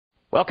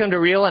Welcome to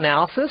Real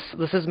Analysis.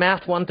 This is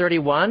Math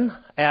 131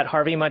 at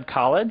Harvey Mudd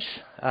College.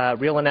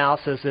 Real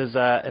Analysis is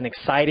an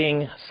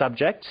exciting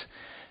subject.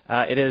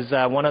 It is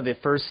one of the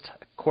first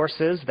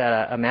courses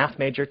that a math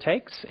major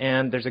takes,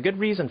 and there's a good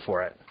reason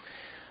for it.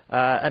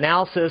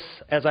 Analysis,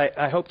 as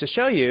I hope to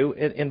show you,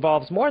 it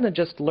involves more than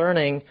just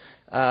learning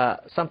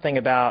something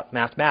about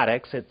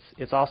mathematics.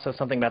 It's also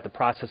something about the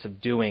process of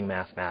doing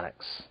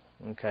mathematics.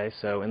 Okay,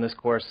 so in this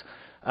course,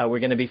 we're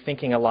going to be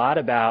thinking a lot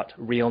about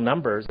real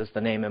numbers, as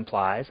the name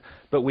implies,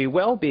 but we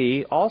will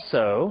be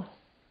also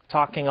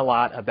talking a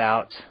lot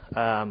about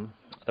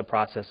the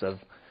process of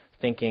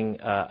thinking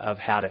of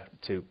how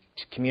to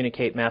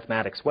communicate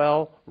mathematics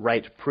well,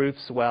 write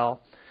proofs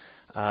well,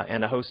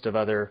 and a host of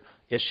other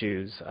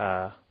issues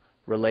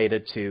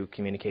related to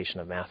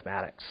communication of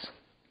mathematics.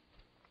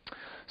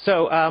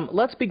 So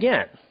let's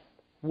begin.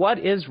 What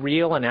is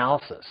real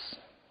analysis?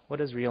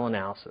 What is real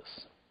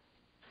analysis?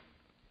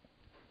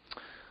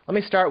 Let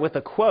me start with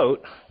a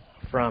quote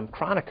from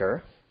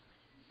Kronecker.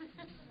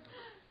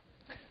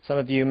 Some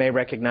of you may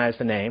recognize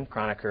the name.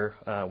 Kronecker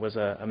was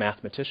a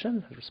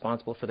mathematician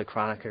responsible for the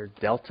Kronecker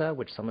delta,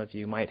 which some of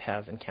you might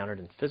have encountered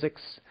in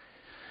physics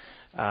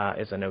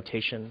as a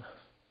notation.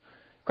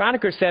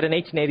 Kronecker said in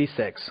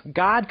 1886,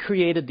 "God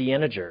created the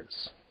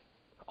integers.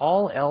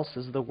 All else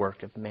is the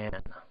work of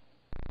man."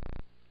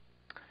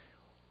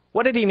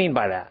 What did he mean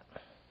by that?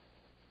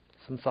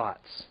 Some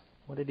thoughts.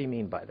 What did he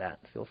mean by that?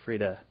 Feel free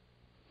to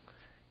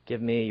give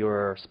me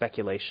your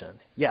speculation.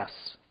 Yes?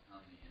 The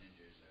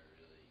integers are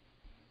really easy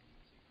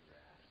to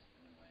grasp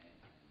in a way,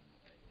 and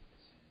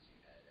as soon as you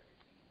add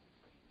everything in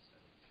between,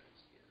 stuff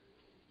starts to get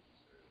really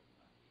sort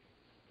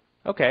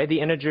of Okay,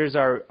 the integers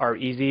are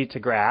easy to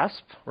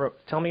grasp.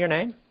 Tell me your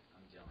name.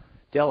 I'm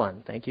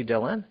Dylan. Dylan. Thank you,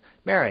 Dylan.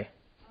 Mary.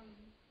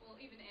 Well,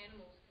 even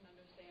animals can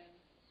understand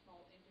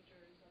small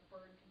integers. A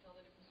bird can tell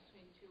the difference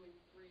between 2 and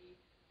 3,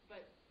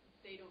 but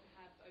they don't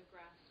have a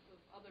grasp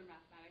of other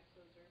mathematics.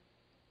 Those are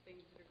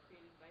things that are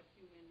created by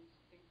humans,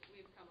 things that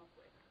we've come up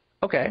with.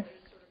 Okay.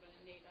 There's sort of an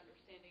innate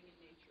understanding in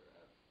nature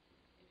of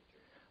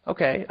integers.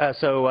 Okay,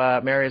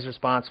 so Mary's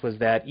response was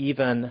that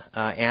even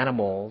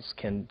animals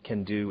can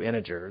do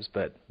integers,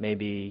 but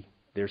maybe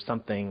there's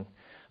something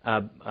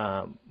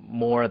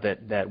more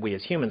that we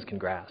as humans can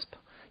grasp.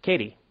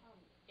 Katie.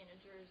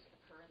 Integers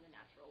occur in the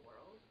natural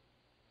world.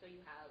 So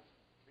you have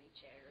 3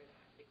 chairs,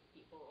 6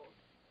 people,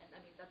 and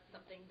I mean that's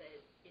something that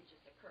it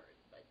just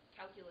occurs. But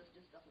calculus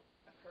just doesn't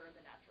occur in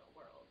the natural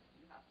world.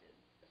 You have to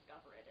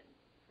discover it and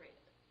create it.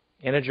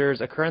 Integers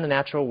occur in the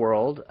natural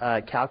world.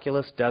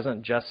 Calculus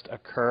doesn't just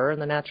occur in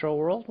the natural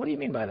world. What do you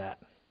mean by that?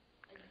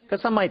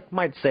 Because some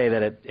might say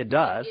that it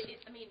does.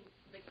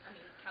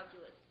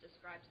 Calculus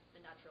describes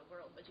the natural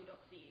world, but you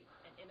don't see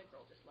an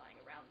integral just lying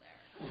around there.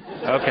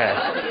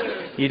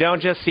 Okay. You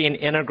don't just see an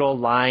integral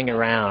lying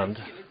around.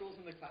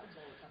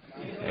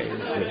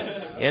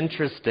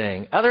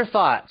 Interesting. Other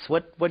thoughts?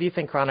 What do you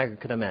think Kronecker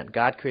could have meant?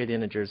 God created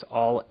integers,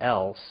 all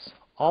else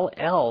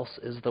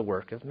is the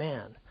work of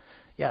man.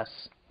 Yes?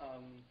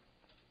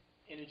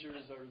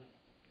 Integers are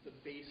the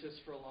basis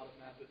for a lot of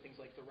math, but things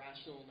like the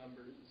rational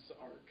numbers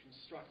are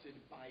constructed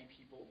by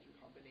people through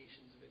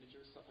combinations of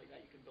integers, stuff like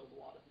that. You can build a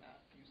lot of math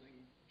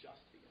using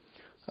just the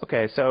integers.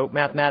 Okay, so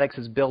mathematics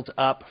is built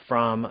up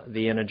from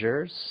the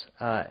integers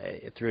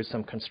through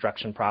some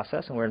construction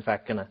process, and we're in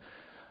fact going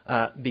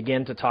to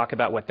begin to talk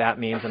about what that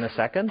means in a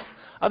second.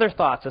 Other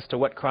thoughts as to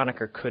what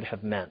Kronecker could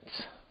have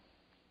meant?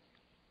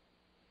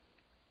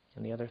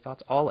 Any other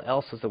thoughts? All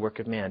else is the work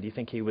of man. Do you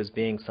think he was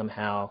being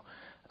somehow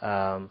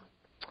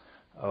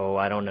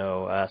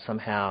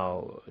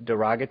somehow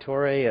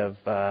derogatory of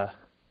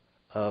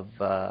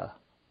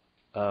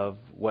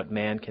what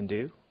man can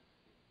do?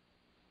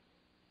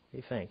 What do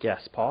you think?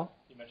 Yes, Paul?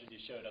 You mentioned you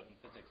showed up in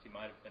physics. You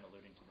might have been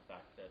alluding to the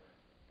fact that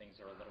things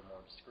are a little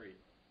more discrete,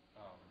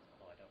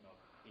 although I don't know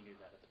if he knew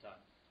that at the time.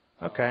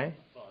 Okay.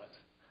 But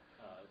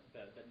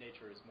that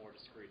nature is more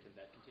discrete and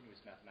that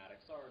continuous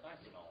mathematics are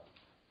nice and all,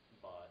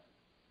 but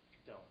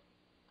don't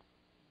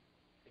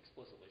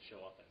explicitly show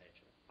up in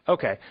nature.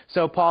 Okay,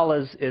 so Paul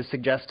is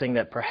suggesting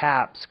that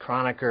perhaps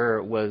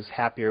Kronecker was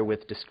happier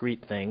with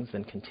discrete things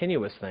than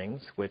continuous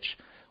things, which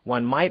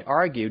one might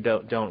argue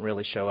don't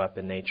really show up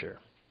in nature.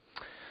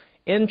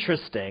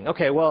 Interesting.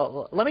 Okay,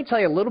 well, let me tell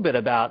you a little bit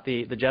about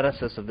the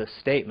genesis of this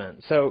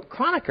statement. So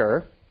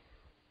Kronecker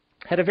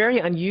had a very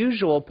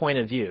unusual point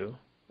of view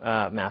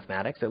of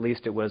mathematics. At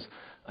least it was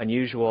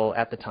unusual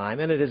at the time,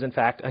 and it is in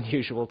fact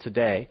unusual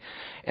today.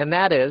 And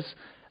that is,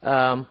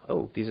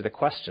 these are the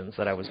questions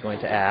that I was going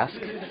to ask.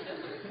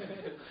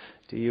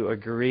 Do you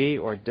agree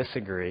or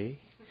disagree?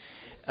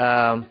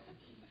 Kronecker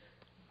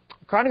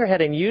had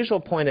an unusual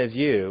point of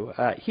view.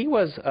 He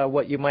was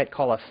what you might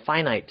call a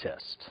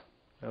finitist.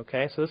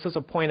 Okay, so this is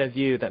a point of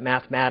view that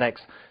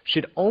mathematics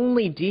should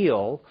only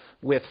deal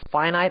with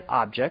finite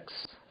objects,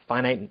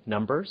 finite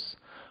numbers,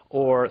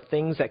 or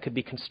things that could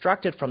be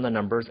constructed from the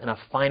numbers in a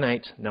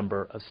finite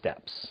number of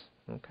steps.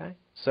 Okay,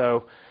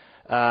 so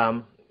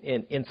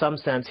in some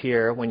sense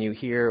here, when you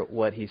hear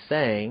what he's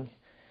saying,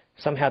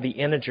 somehow the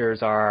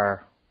integers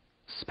are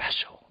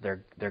special.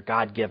 They're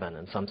God-given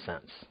in some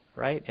sense,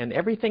 right? And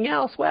everything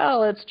else,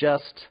 well, it's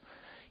just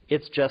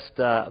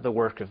the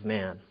work of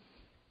man.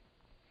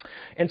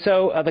 And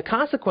so the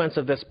consequence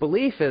of this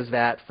belief is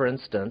that, for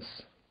instance,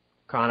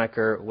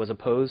 Kronecker was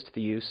opposed to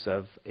the use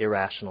of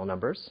irrational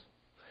numbers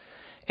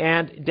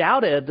and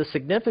doubted the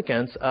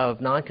significance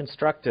of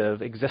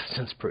non-constructive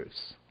existence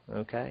proofs.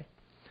 Okay?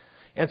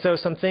 And so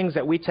some things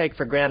that we take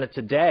for granted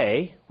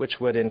today, which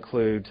would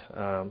include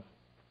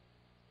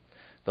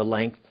the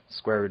length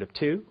square root of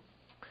 2,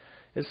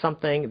 is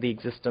something, the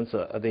existence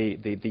of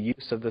the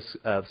use of this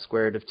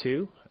square root of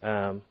 2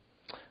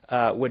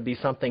 would be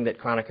something that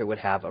Kronecker would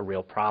have a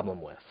real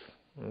problem with.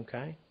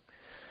 Okay?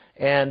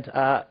 And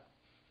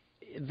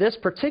this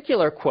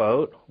particular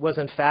quote was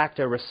in fact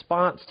a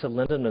response to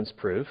Lindeman's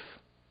proof,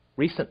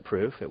 recent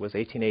proof. It was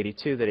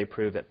 1882 that he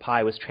proved that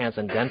pi was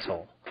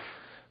transcendental,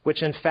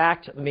 which in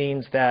fact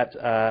means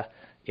that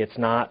it's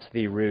not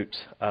the root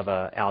of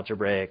a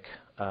algebraic,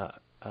 the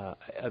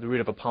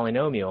root of a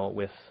polynomial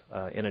with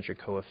integer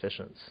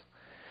coefficients.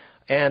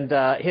 And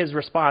his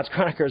response,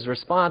 Kronecker's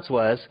response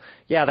was,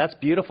 yeah, that's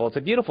beautiful. It's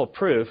a beautiful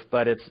proof,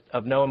 but it's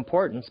of no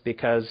importance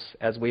because,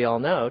 as we all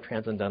know,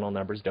 transcendental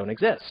numbers don't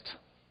exist.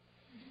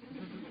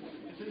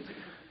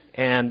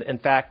 And in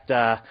fact,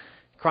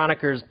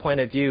 Kronecker's point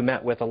of view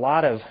met with a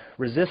lot of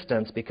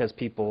resistance because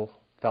people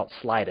felt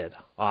slighted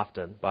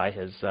often by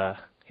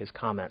his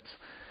comments,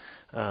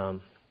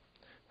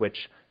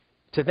 which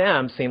to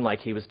them seemed like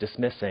he was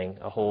dismissing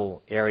a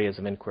whole areas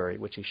of inquiry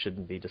which he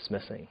shouldn't be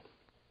dismissing.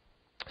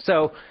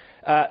 So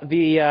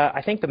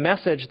I think the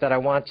message that I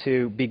want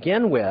to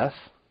begin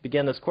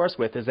this course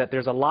with is that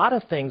there's a lot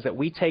of things that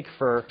we take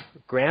for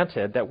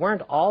granted that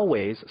weren't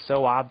always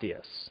so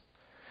obvious.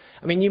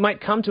 I mean, you might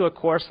come to a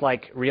course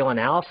like Real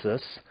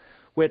Analysis,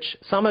 which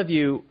some of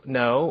you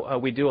know.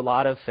 We do a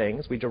lot of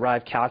things. We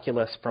derive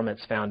calculus from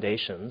its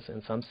foundations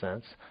in some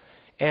sense.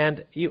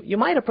 And you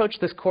might approach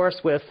this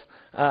course with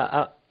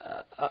a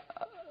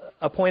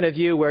point of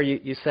view where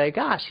you say,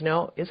 gosh,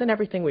 isn't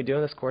everything we do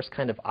in this course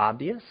kind of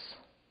obvious?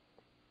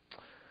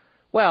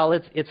 Well,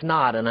 it's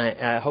not, and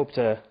I hope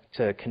to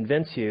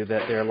convince you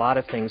that there are a lot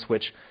of things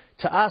which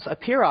to us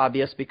appear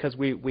obvious because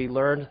we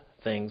learn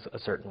things a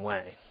certain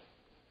way.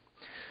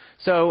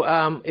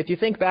 So if you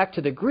think back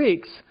to the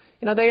Greeks,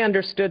 they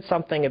understood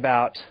something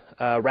about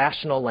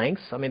rational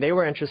lengths. I mean, they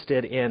were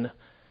interested in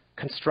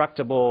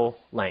constructible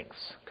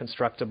lengths,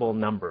 constructible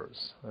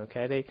numbers.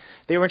 Okay,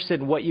 they were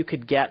interested in what you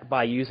could get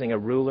by using a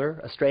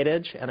ruler, a straight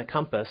edge, and a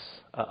compass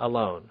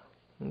alone.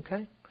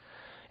 Okay,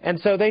 and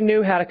so they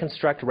knew how to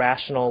construct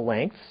rational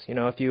lengths.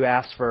 If you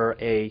asked for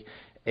a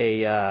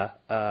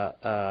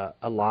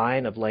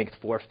line of length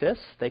 4/5,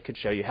 they could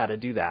show you how to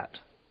do that,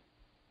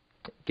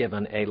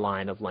 given a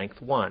line of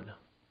length 1.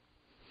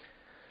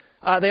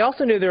 They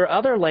also knew there were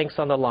other lengths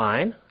on the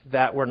line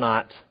that were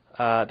not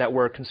that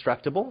were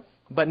constructible,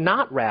 but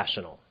not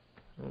rational.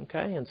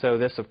 Okay, and so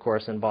this, of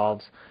course,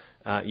 involves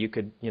you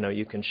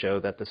can show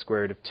that the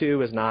square root of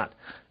 2 is not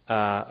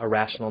a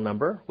rational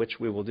number, which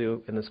we will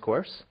do in this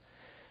course,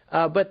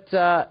 but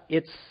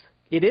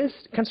it is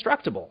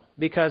constructible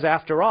because,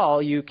 after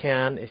all, you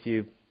can, if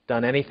you've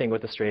done anything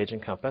with a straight edge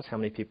and compass. How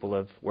many people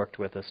have worked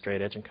with a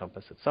straight edge and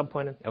compass at some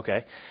point?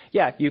 Okay.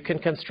 Yeah, you can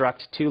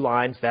construct two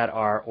lines that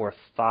are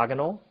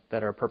orthogonal,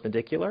 that are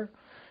perpendicular,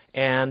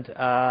 and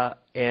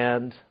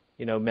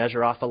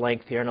measure off a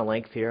length here and a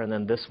length here, and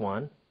then this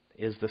one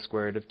is the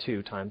square root of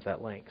 2 times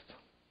that length.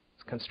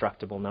 It's a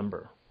constructible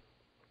number.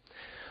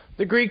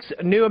 The Greeks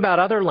knew about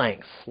other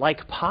lengths,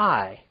 like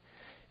pi,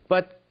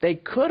 but they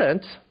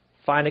couldn't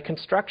find a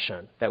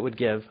construction that would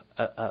give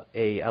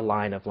a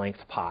line of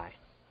length pi.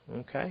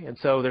 Okay, and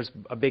so there's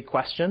a big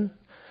question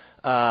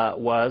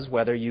was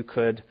whether you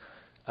could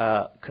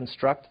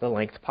construct the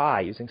length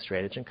pi using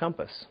straight edge and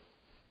compass.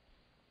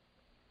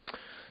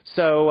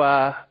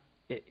 So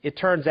it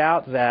turns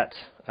out that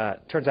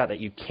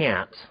you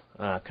can't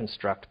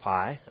construct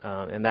pi,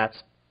 and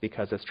that's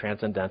because it's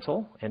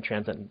transcendental, and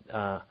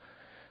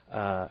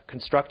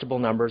constructible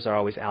numbers are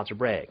always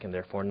algebraic and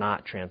therefore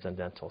not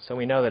transcendental. So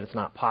we know that it's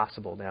not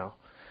possible now.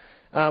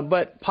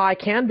 But pi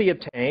can be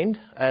obtained,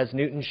 as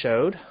Newton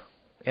showed,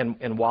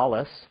 and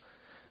Wallis.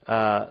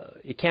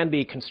 It can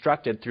be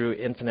constructed through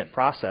infinite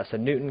process,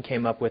 and Newton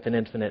came up with an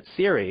infinite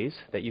series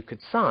that you could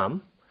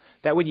sum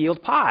that would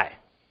yield pi.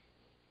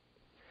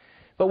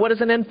 But what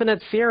is an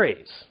infinite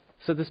series?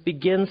 So this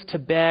begins to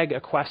beg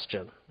a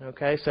question.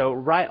 Okay, so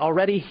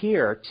already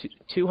here,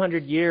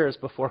 200 years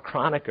before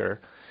Kronecker,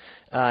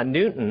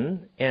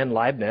 Newton and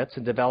Leibniz,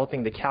 in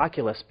developing the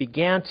calculus,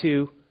 began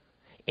to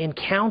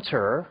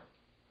encounter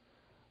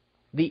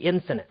the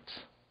infinite.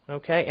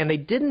 Okay, and they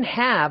didn't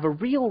have a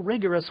real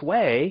rigorous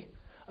way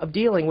of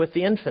dealing with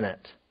the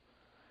infinite.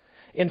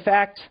 In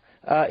fact,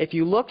 if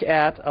you look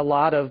at a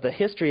lot of the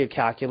history of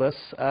calculus,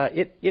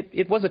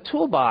 it was a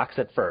toolbox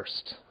at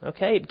first.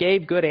 Okay, it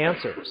gave good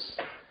answers,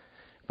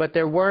 but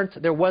there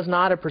was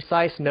not a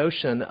precise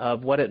notion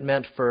of what it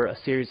meant for a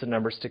series of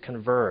numbers to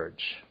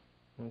converge.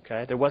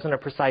 Okay, there wasn't a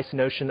precise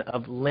notion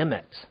of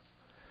limit.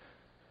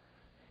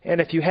 And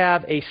if you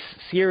have a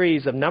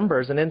series of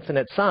numbers, an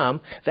infinite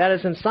sum, that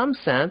is in some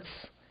sense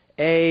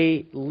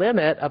a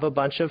limit of a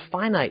bunch of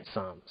finite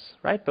sums,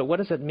 right? But what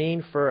does it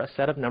mean for a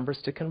set of numbers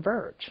to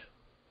converge?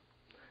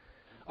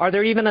 Are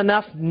there even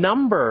enough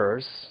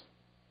numbers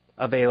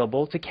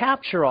available to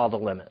capture all the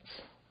limits,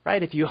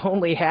 right? If you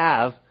only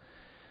have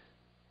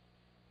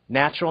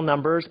natural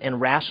numbers and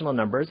rational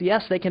numbers,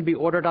 yes, they can be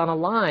ordered on a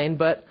line,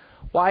 but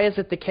why is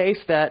it the case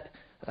that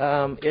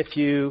if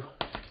you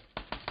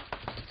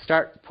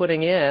start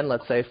putting in,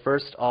 let's say,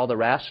 first all the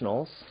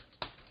rationals,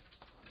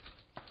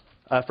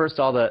 first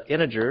all the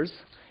integers,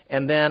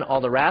 and then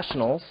all the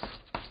rationals,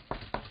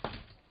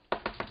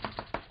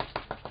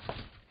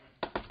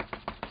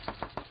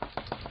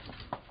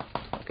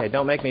 okay,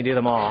 don't make me do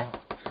them all.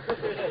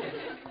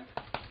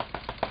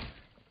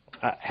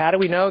 How do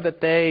we know that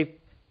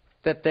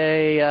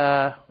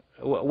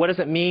what does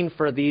it mean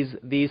for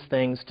these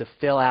things to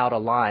fill out a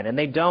line? And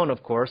they don't,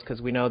 of course,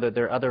 because we know that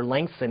there are other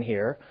lengths in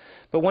here.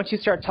 But once you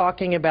start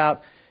talking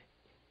about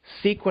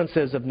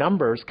sequences of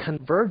numbers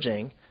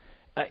converging,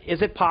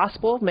 is it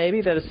possible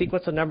maybe that a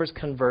sequence of numbers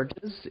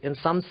converges in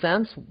some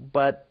sense,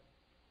 but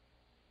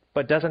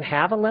doesn't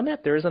have a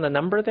limit? There isn't a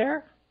number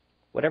there,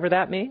 whatever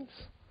that means?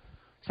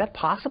 Is that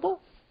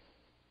possible?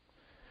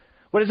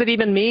 What does it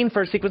even mean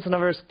for a sequence of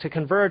numbers to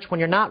converge when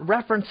you're not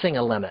referencing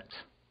a limit?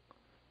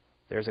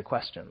 There's a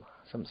question.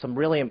 Some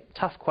really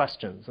tough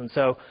questions. And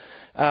so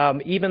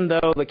even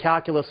though the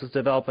calculus was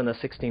developed in the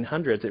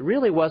 1600s, it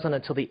really wasn't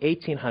until the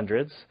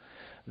 1800s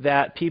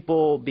that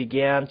people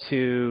began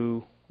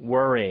to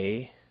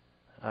worry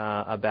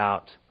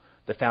about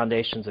the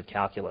foundations of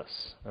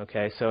calculus.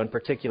 Okay, so in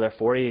particular,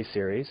 Fourier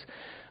series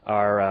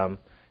are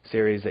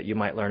series that you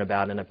might learn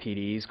about in a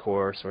PDE's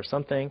course or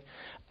something.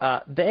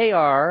 They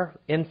are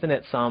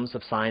infinite sums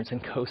of sines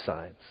and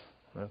cosines.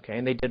 Okay,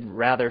 and they did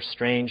rather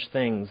strange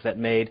things that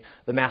made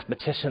the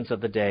mathematicians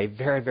of the day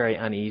very, very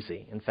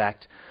uneasy. In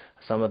fact,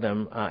 some of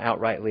them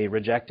outrightly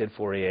rejected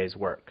Fourier's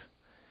work.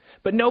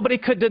 But nobody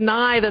could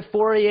deny that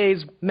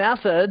Fourier's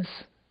methods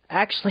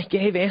actually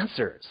gave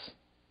answers,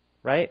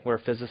 right? Where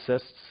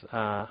physicists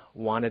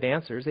wanted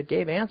answers, it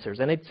gave answers,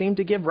 and it seemed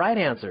to give right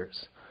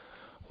answers.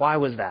 Why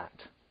was that?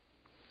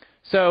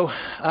 So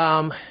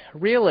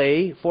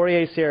really,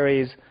 Fourier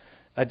series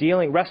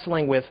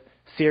wrestling with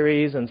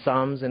series and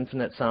sums,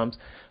 infinite sums,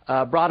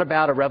 brought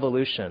about a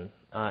revolution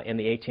in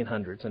the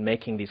 1800s in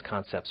making these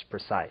concepts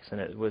precise. And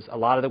it was a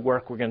lot of the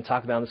work we're going to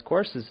talk about in this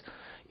course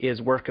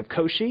is work of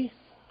Cauchy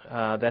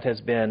that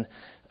has been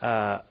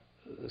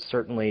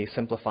certainly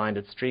simplified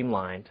and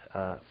streamlined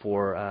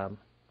for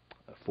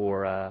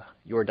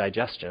your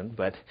digestion,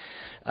 but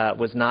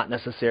was not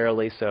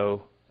necessarily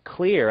so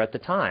clear at the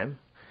time.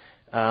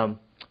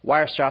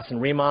 Weierstrass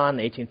and Riemann,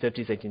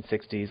 1850s,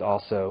 1860s,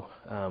 also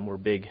were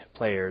big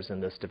players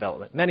in this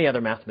development. Many other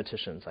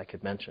mathematicians I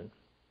could mention.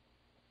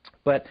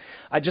 But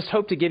I just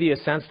hope to give you a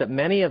sense that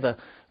many of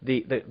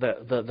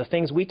the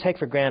things we take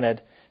for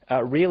granted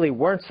really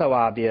weren't so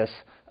obvious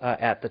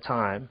at the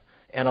time,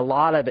 and a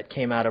lot of it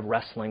came out of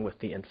wrestling with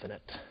the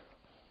infinite.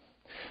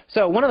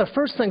 So one of the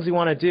first things we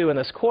want to do in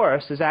this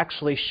course is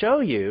actually show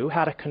you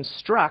how to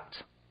construct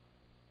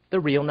the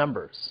real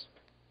numbers.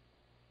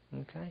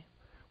 Okay?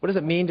 What does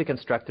it mean to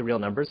construct the real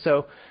numbers?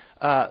 So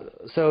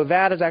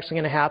that is actually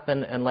going to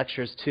happen in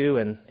lectures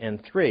 2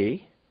 and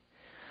 3.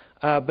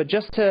 But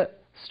just to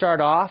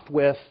start off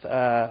with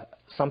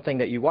something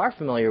that you are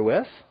familiar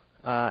with,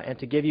 and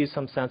to give you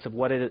some sense of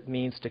what it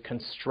means to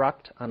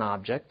construct an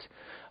object,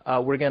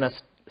 we're going to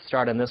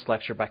start in this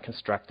lecture by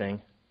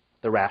constructing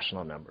the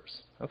rational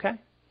numbers. Okay?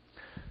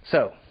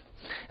 So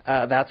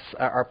that's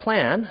our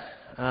plan.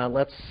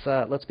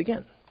 Let's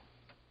begin.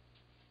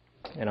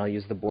 And I'll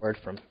use the board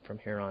from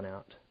here on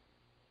out.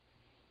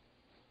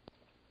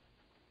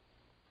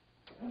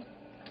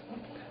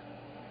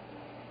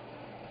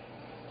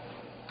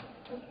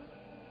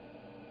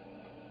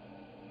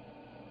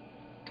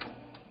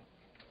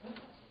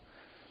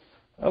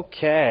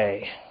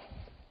 Okay.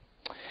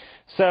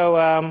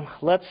 So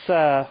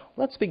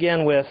let's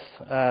begin with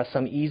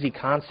some easy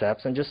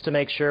concepts, and just to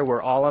make sure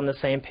we're all on the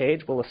same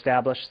page, we'll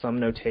establish some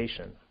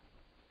notation.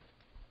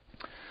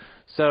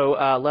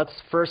 So let's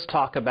first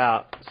talk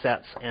about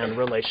sets and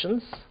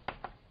relations.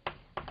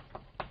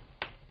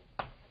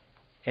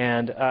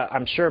 And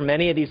I'm sure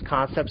many of these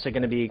concepts are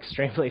going to be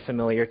extremely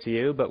familiar to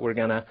you, but we're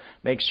going to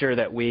make sure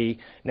that we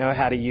know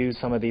how to use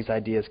some of these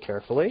ideas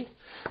carefully.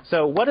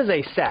 So what is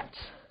a set?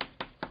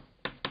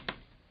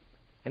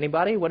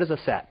 Anybody? What is a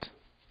set?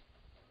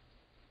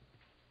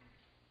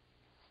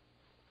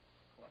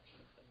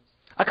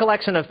 A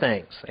collection of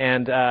things.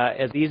 And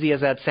as easy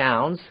as that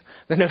sounds,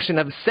 the notion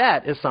of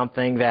set is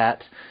something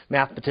that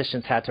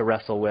mathematicians had to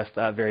wrestle with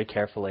very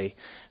carefully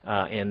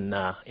in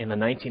the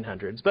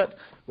 1900s. But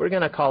we're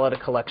going to call it a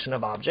collection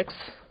of objects.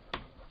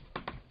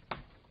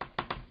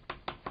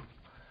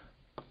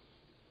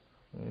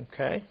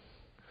 Okay.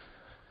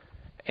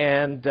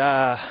 And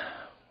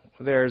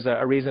there's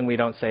a reason we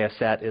don't say a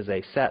set is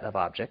a set of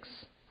objects.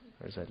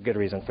 There's a good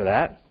reason for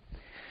that.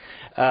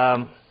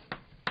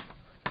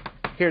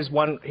 here's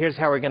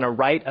how we're going to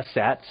write a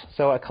set.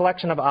 So a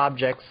collection of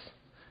objects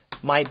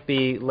might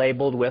be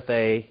labeled with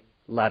a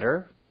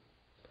letter.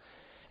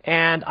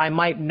 And I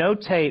might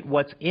notate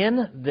what's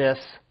in this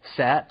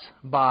set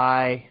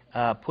by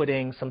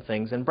putting some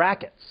things in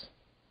brackets.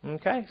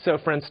 Okay? So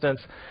for instance,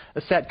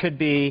 a set could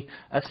be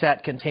a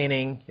set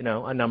containing,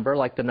 a number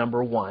like the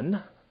number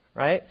 1,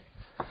 right?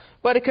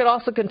 But it could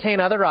also contain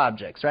other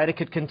objects, right? It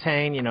could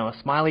contain, a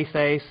smiley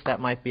face. That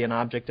might be an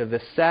object of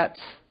this set,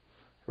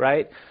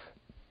 right?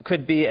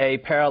 Could be a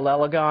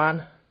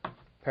parallelogon.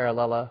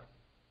 Parallelogon,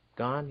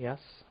 yes,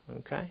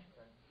 okay.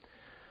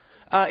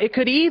 It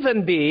could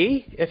even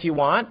be, if you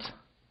want,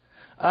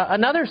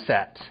 another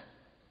set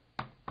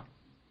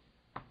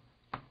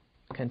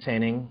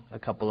containing a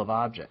couple of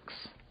objects.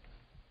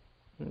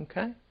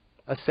 Okay?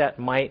 A set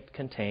might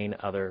contain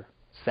other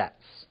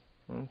sets.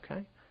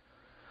 Okay?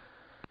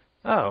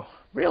 Oh,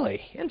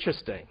 really?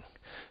 Interesting.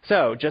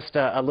 So, just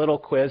a little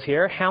quiz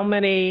here. How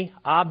many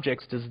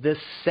objects does this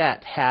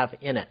set have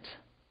in it?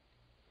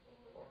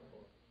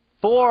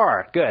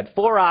 4. Good.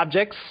 4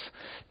 objects.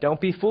 Don't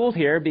be fooled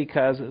here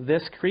because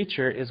this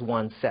creature is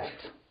one set.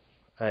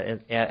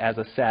 As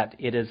a set,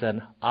 it is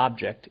an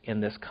object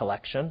in this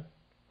collection,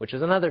 which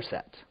is another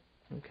set.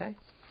 Okay?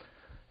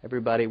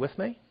 Everybody with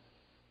me?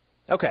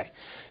 Okay,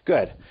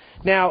 good.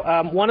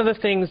 Now, one of the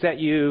things that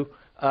you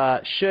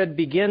should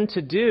begin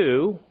to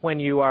do when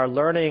you are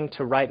learning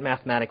to write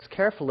mathematics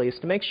carefully is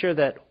to make sure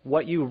that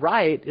what you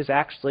write is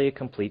actually a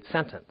complete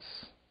sentence.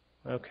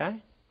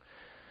 Okay?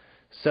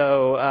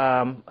 So,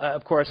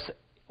 of course,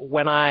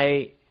 when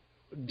I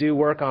do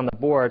work on the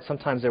board,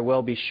 sometimes there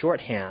will be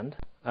shorthand,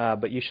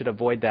 but you should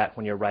avoid that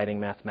when you're writing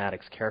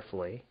mathematics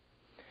carefully.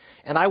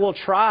 And I will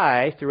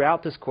try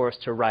throughout this course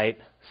to write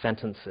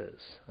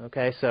sentences.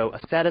 Okay, so a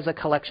set is a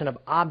collection of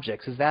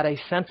objects. Is that a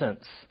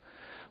sentence?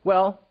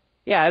 Well,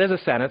 yeah, it is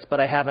a sentence,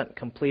 but I haven't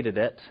completed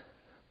it.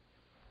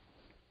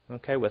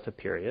 Okay, with a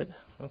period.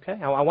 Okay,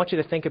 I want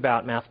you to think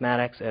about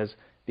mathematics as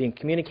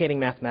communicating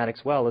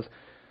mathematics well as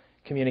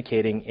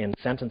communicating in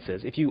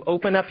sentences. If you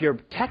open up your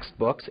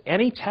textbooks,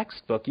 any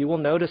textbook, you will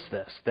notice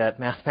this, that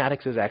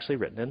mathematics is actually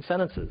written in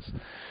sentences.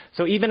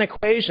 So even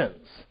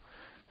equations.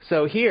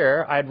 So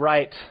here I'd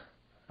write,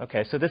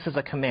 okay, so this is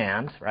a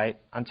command, right?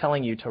 I'm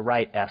telling you to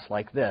write S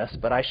like this,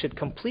 but I should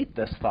complete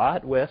this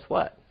thought with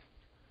what?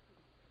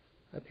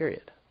 A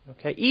period.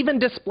 Okay, even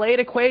displayed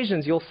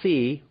equations you'll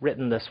see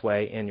written this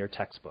way in your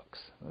textbooks.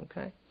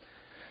 Okay,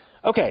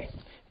 okay,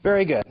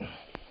 very good.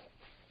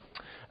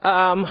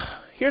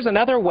 Here's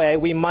another way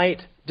we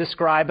might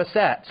describe a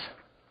set.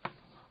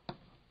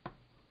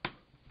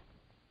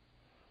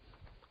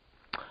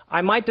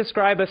 I might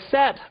describe a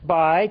set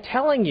by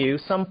telling you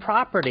some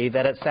property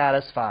that it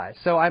satisfies.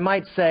 So I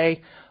might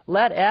say,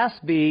 let S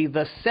be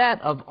the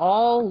set of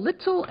all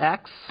little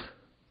x,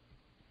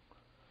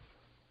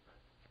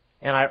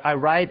 and I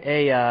write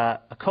a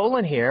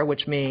colon here,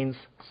 which means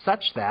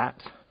such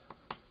that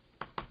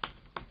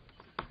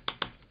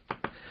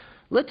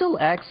little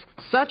x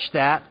such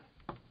that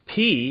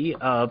P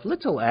of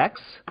little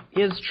x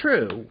is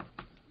true,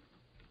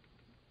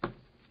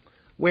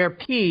 where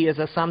P is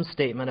a sum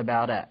statement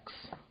about x.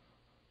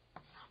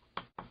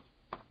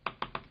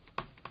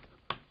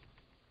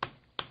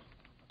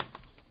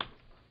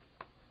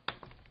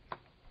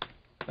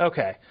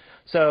 Okay,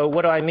 so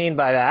what do I mean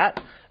by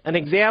that? An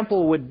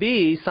example would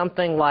be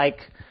something like,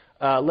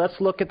 let's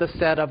look at the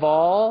set of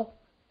all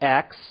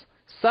x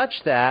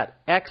such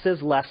that x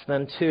is less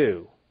than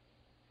 2.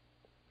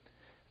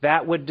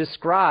 That would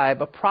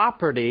describe a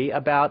property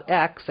about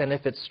x, and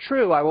if it's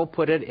true, I will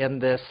put it in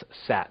this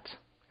set.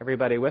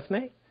 Everybody with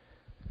me?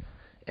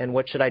 And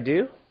what should I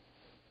do?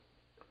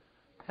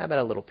 How about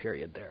a little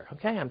period there?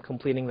 Okay, I'm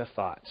completing the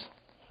thought.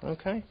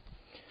 Okay?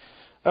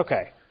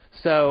 Okay,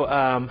 so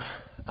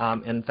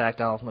in fact,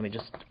 let me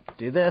just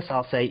do this.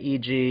 I'll say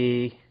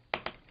e.g.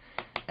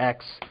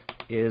 x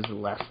is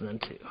less than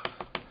 2.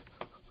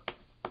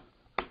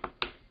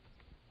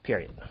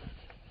 Period.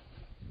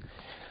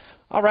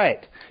 All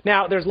right.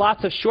 Now, there's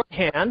lots of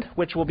shorthand,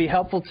 which will be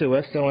helpful to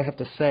us. So I have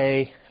to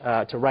say,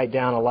 to write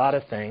down a lot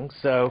of things.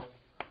 So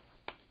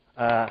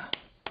I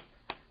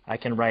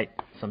can write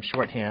some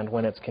shorthand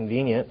when it's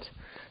convenient.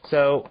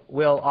 So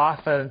we'll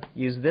often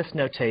use this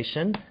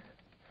notation.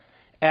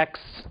 X,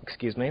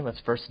 excuse me, let's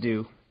first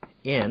do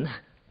in.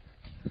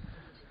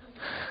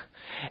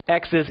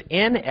 X is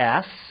in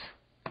S,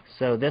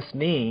 so this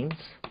means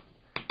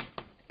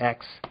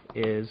X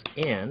is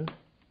in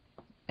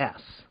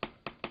S.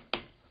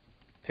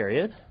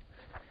 Period.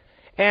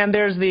 And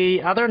there's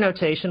the other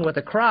notation with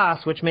a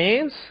cross, which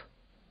means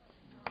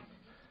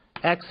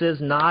X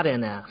is not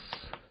in S.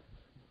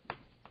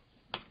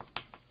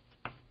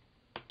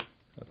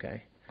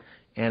 Okay.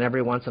 And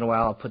every once in a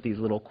while I'll put these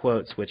little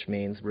quotes, which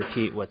means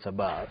repeat what's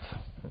above.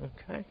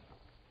 Okay.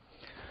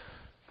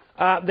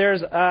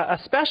 There's a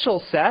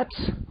special set,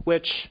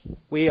 which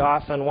we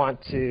often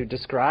want to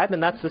describe,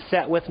 and that's the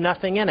set with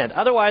nothing in it,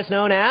 otherwise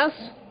known as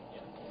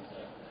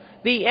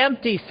the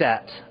empty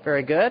set.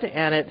 Very good.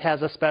 And it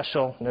has a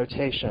special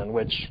notation,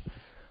 which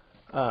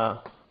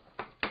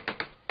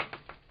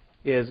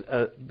is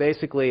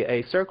basically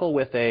a circle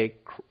with a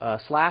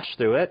slash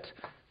through it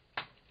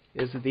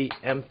is the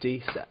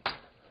empty set.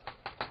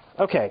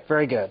 Okay,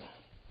 very good.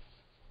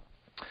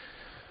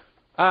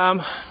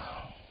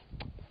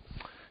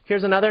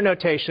 Here's another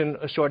notation,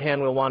 a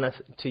shorthand we'll want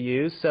to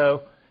use.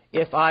 So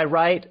if I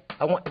write,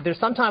 there's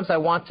sometimes I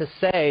want to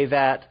say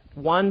that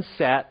one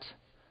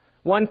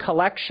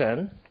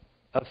collection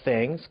of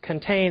things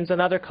contains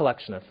another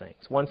collection of things.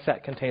 One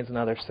set contains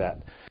another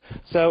set.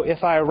 So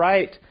if I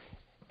write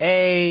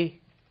A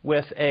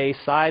with a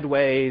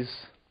sideways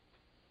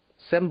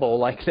symbol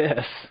like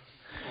this,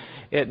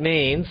 it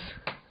means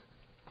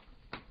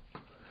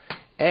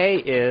A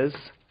is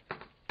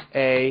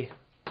a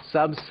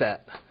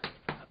subset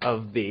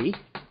of B.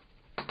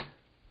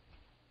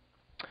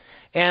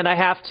 And I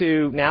have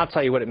to now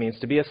tell you what it means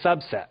to be a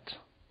subset.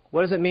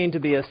 What does it mean to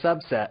be a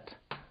subset?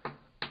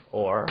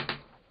 Or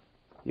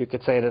you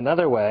could say it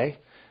another way.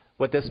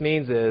 What this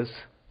means is,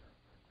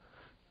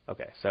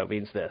 okay, so it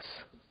means this.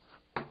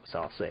 So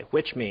I'll say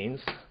which means.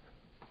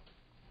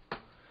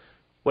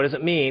 What does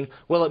it mean?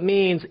 Well, it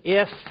means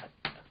if.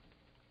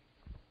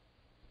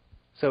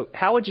 So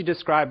how would you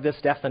describe this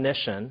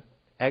definition,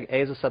 A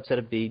is a subset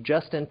of B,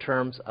 just in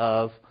terms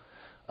of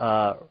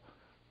a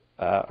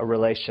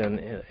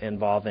relation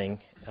involving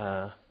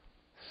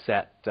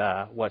set,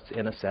 what's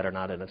in a set or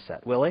not in a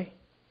set? Willie?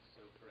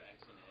 So for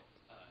X and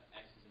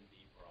X is in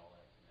B for all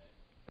X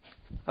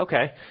and A.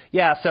 Okay.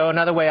 Yeah, so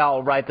another way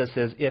I'll write this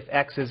is if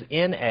X is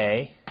in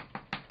A,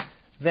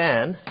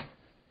 then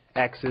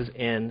X is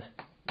in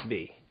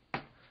B.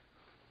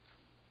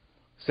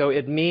 So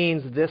it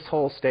means this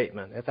whole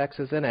statement. If X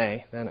is in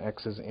A, then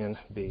X is in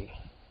B.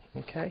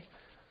 Okay?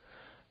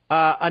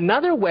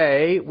 Another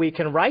way we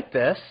can write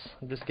this,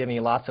 I'm just giving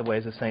you lots of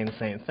ways of saying the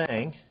same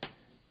thing.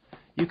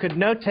 You could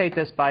notate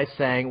this by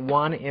saying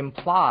one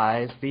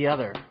implies the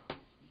other.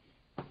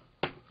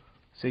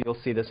 So you'll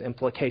see this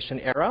implication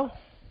arrow.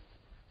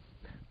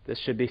 This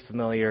should be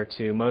familiar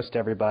to most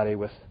everybody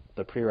with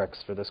the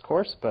prereqs for this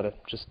course, but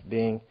just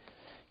being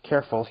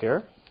careful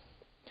here.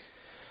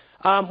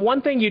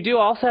 One thing you do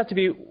also have to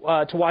be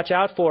to watch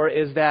out for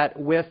is that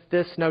with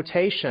this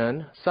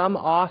notation, some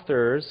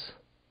authors,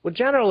 well,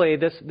 generally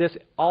this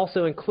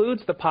also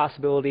includes the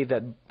possibility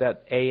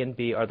that A and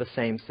B are the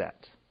same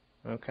set.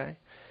 Okay,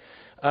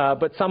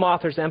 but some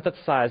authors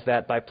emphasize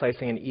that by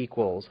placing an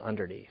equals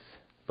underneath.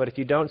 But if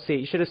you don't see it,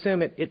 you should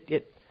assume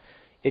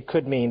it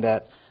could mean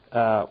that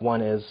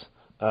one is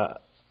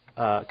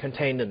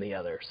contained in the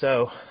other.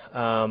 So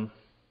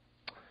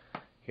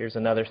here's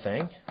another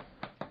thing.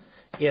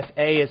 If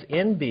A is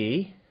in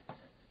B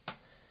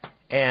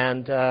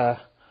and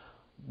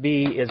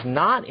B is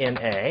not in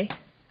A,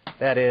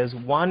 that is,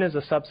 one is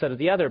a subset of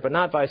the other, but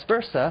not vice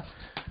versa,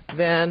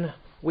 then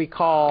we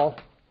call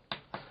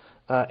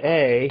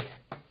A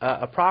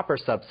a proper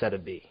subset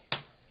of B.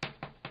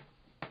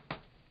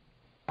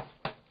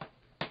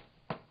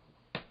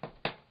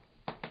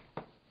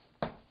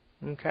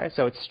 Okay,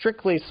 so it's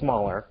strictly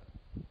smaller.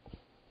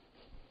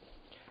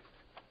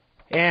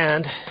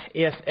 And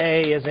if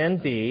A is in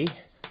B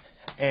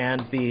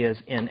and B is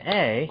in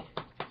A,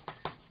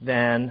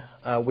 then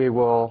we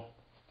will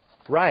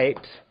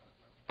write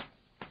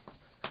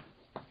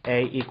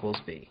A equals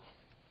B.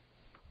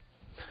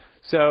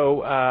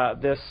 So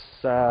this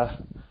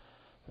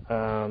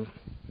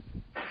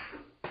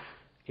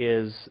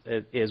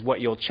is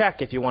what you'll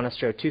check if you want to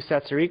show two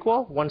sets are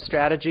equal. One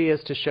strategy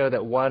is to show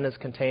that one is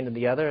contained in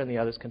the other and the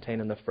other is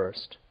contained in the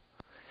first.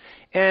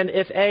 And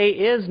if A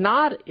is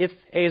not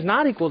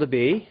equal to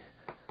B,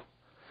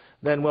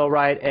 then we'll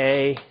write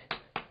A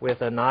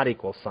with a not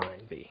equal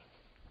sign B.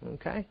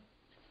 Okay?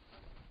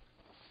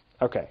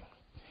 Okay.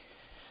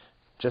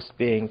 Just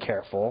being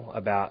careful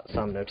about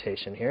some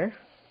notation here.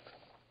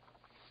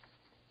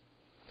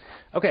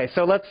 Okay,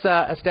 so let's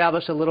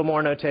establish a little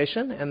more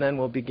notation, and then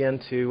we'll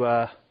begin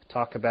to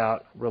talk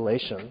about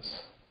relations.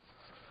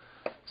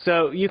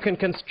 So you can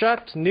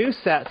construct new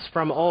sets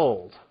from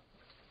old.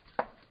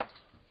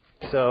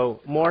 So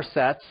more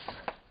sets.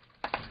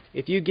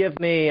 If you give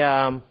me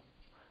a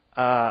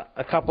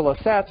couple of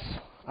sets,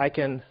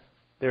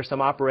 there's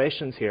some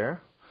operations here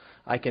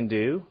I can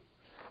do.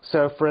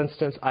 So for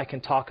instance, I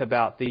can talk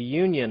about the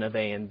union of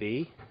A and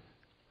B.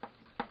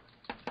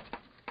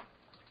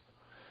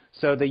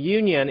 So the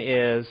union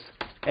is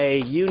A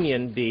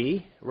union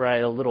B,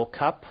 right, a little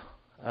cup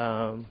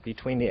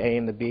between the A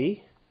and the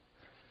B.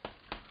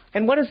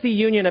 And what is the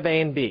union of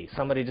A and B?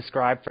 Somebody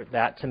describe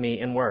that to me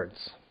in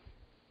words.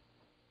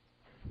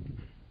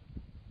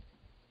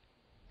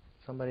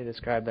 Somebody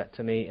describe that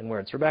to me in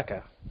words.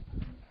 Rebecca.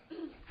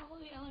 All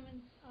the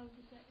elements of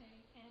the set A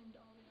and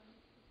all the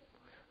elements of the set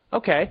B.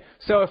 Okay,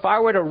 so if I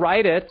were to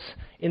write it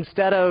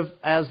instead of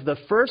as the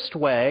first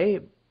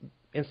way,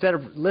 instead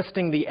of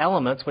listing the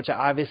elements, which I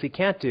obviously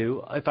can't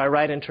do, if I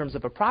write in terms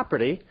of a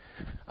property,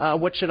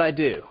 what should I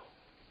do?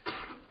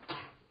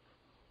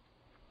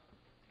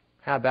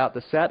 How about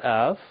the set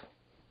of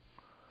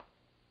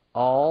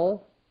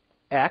all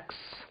x,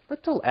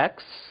 little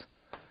x,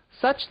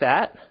 such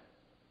that,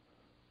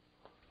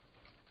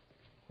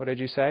 what did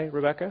you say,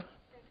 Rebecca?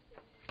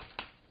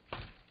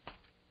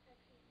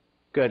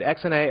 Good.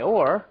 X and A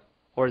or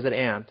is it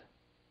and?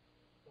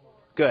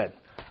 Good.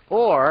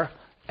 Or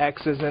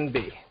X is in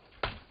B.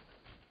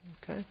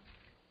 Okay.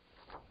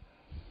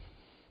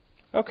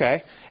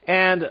 Okay.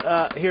 And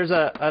here's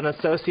an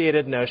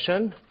associated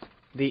notion,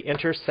 the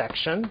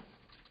intersection,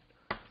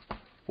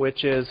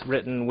 which is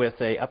written with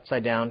a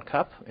upside down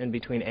cup in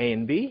between A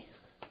and B.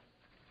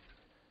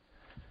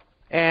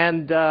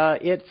 And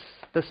it's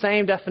the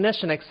same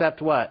definition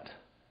except what?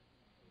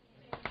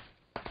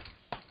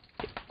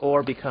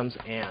 Or becomes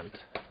and.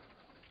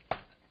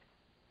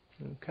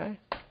 Okay.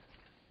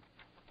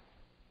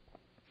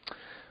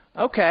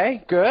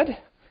 Okay, good.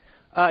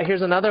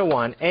 Here's another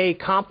one, a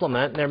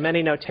complement. There are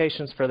many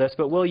notations for this,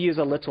 but we'll use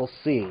a little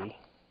c.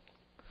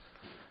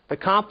 The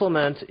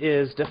complement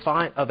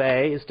of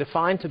A is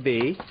defined to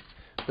be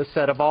the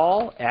set of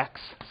all x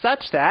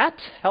such that,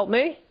 help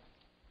me,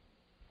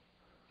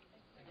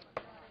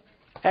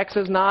 x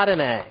is not an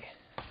A.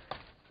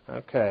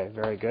 Okay,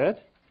 very good.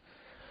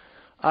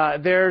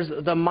 There's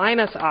the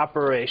minus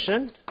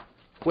operation,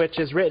 which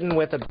is written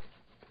with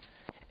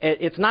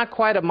it's not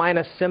quite a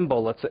minus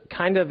symbol. It's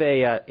kind of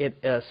a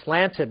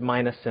slanted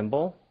minus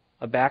symbol,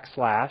 a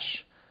backslash,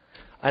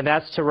 and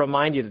that's to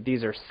remind you that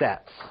these are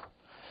sets.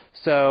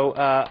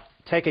 So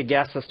take a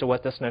guess as to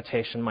what this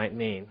notation might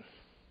mean.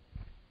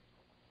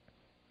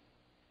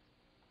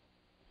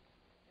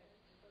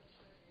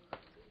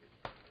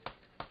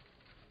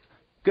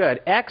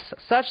 Good. X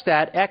such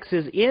that X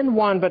is in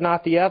one but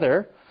not the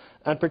other.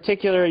 In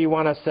particular, you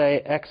want to say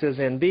X is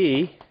in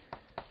B.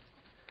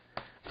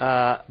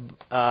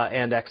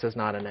 And X is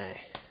not an A.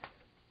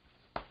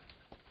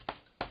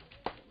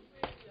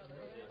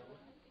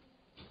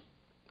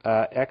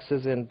 X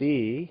is in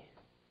B.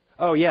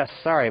 Oh yes,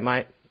 sorry,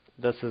 my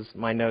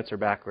notes are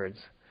backwards.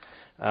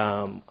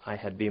 I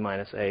had B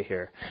minus A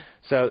here.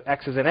 So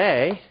X is in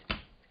A,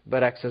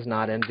 but X is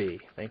not in B.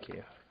 Thank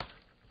you.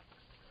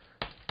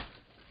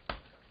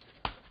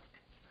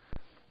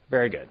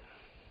 Very good.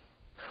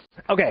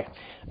 Okay,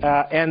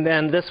 and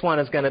then this one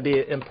is going to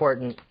be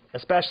important,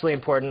 especially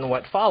important in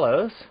what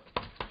follows,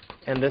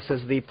 and this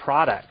is the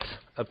product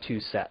of two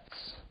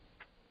sets.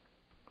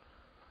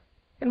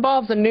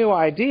 Involves a new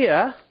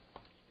idea,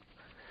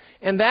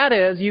 and that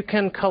is you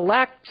can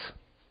collect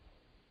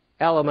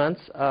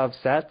elements of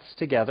sets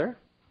together.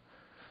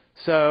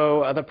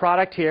 So the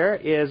product here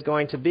is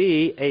going to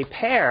be a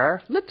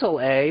pair,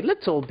 little a,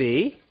 little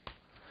b,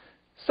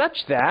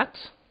 such that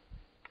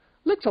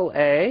little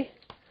a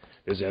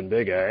is in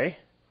big A,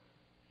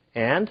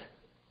 and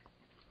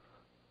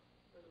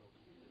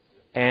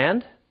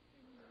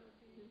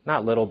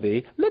not little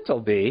b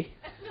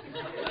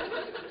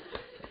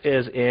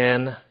is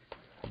in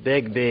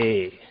big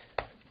B.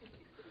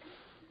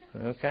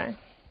 Okay.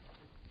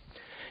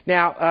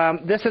 Now,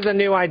 this is a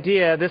new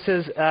idea. This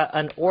is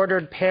an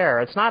ordered pair.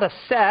 It's not a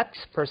set,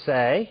 per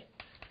se.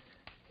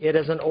 It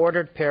is an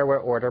ordered pair where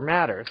order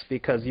matters,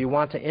 because you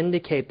want to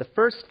indicate the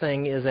first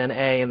thing is in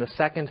A and the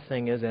second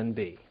thing is in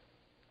B.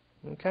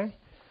 Okay?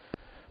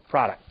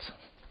 Product.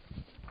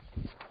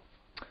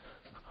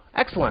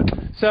 Excellent.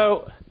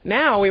 So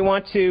now we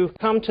want to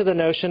come to the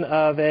notion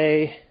of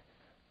a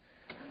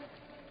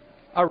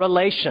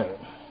relation.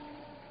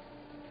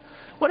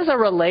 What is a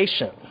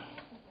relation?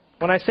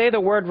 When I say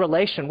the word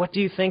relation, what do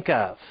you think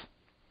of?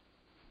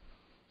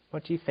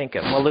 What do you think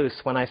of? Malus,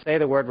 when I say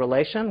the word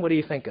relation, what do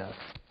you think of?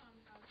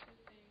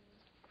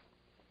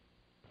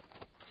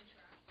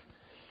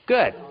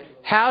 Good.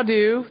 How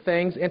do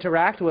things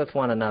interact with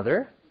one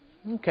another?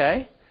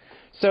 Okay.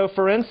 So,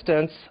 for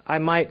instance, I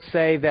might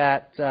say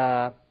that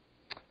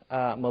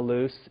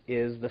Malus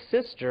is the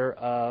sister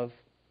of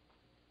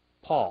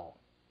Paul,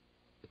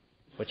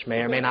 which may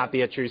or may not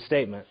be a true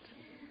statement.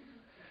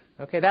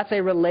 Okay, that's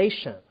a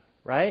relation,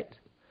 right?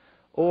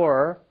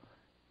 Or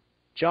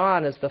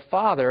John is the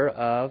father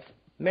of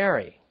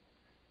Mary.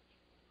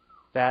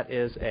 That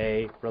is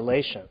a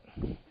relation.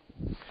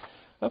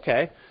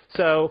 Okay,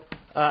 so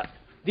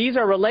these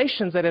are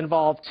relations that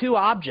involve two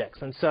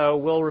objects, and so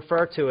we'll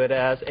refer to it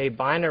as a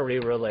binary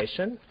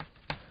relation.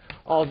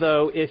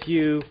 Although if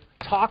you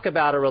talk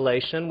about a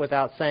relation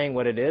without saying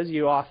what it is,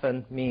 you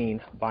often mean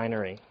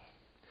binary.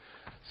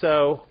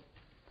 So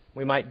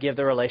we might give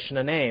the relation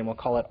a name. We'll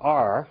call it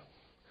R.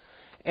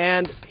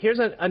 And here's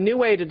a new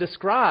way to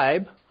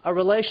describe a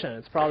relation.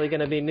 It's probably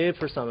going to be new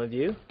for some of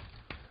you.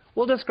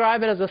 We'll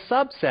describe it as a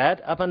subset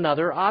of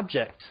another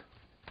object.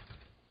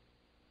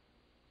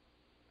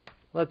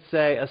 Let's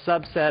say a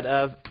subset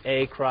of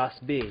A cross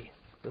B,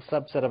 the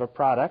subset of a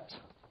product,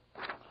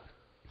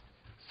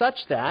 such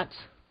that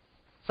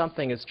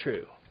something is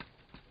true.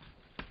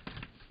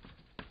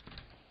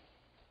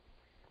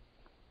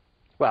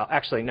 Well,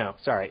 actually, no,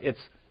 sorry. It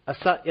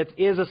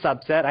is a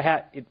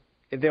subset.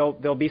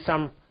 There'll be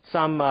some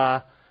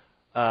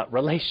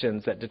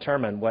relations that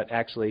determine what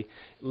actually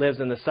lives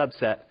in the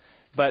subset.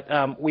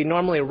 But we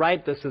normally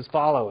write this as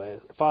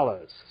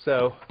follows.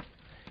 So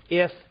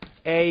if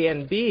A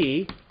and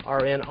B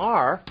are in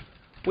R,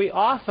 we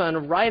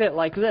often write it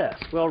like this.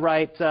 We'll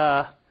write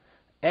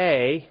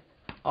A,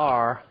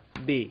 R,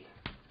 B.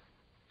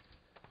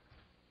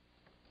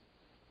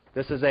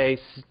 This is a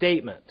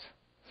statement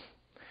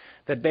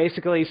that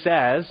basically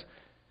says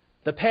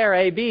the pair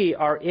AB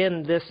are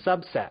in this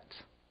subset.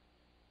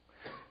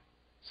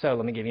 So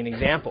let me give you an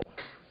example.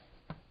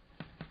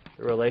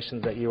 The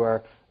relations that you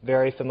are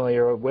very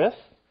familiar with.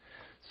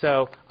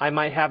 So I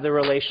might have the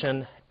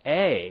relation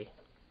A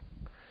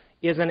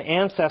is an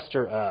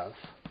ancestor of.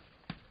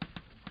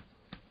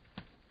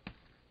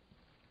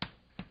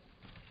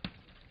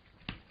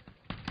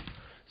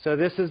 So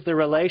this is the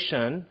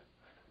relation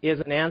is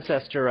an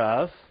ancestor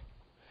of.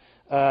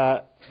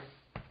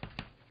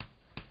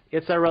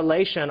 It's a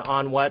relation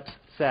on what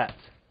set?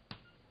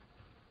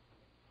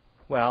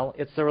 Well,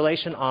 it's the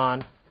relation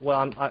on,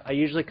 well, I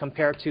usually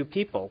compare two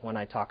people when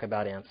I talk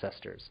about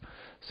ancestors.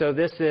 So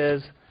this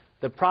is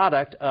the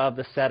product of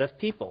the set of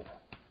people.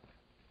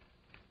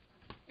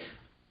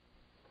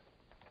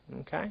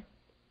 Okay?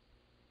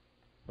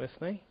 With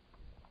me?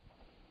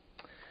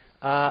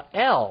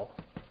 L,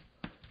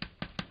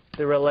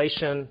 the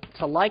relation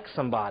to like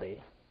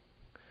somebody,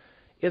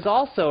 is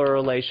also a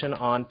relation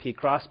on P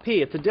cross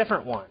P. It's a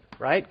different one,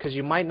 right? Because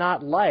you might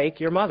not like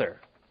your mother.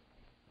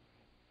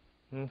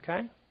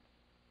 Okay?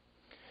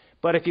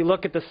 But if you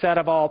look at the set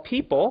of all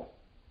people,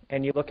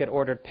 and you look at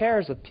ordered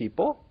pairs of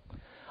people,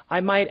 I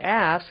might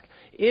ask,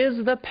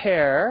 is the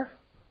pair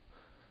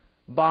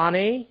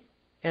Bonnie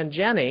and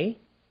Jenny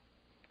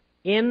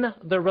in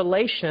the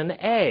relation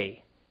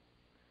A?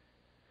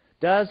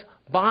 Does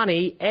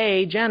Bonnie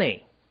A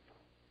Jenny?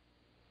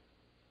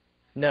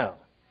 No.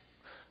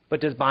 But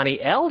does Bonnie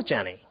L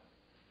Jenny?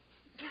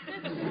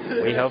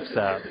 We hope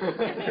so.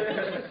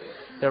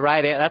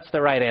 That's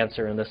the right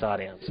answer in this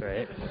audience,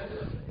 right?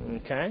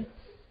 Okay.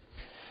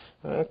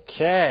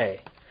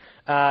 Okay.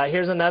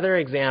 Here's another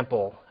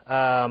example.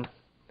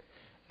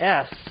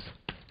 S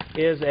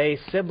is a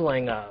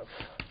sibling of.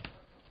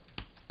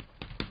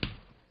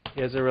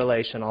 Is a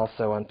relation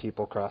also on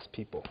people cross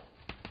people.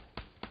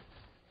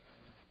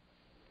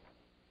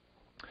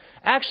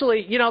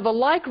 Actually, you know, the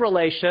like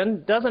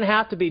relation doesn't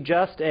have to be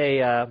just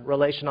a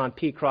relation on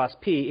P cross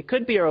P. It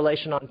could be a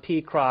relation on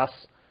P cross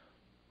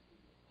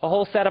a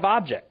whole set of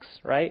objects,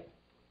 right?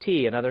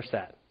 T, another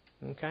set.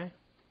 Okay?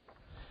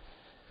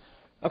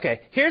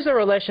 Okay, here's a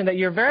relation that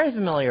you're very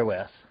familiar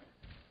with.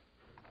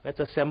 It's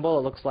a symbol.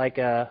 It looks like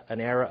an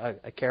arrow,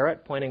 a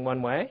caret pointing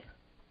one way.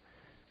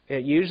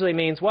 It usually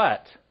means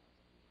what?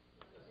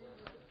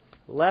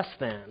 Less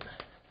than.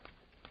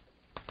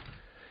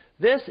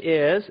 This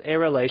is a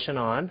relation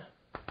on,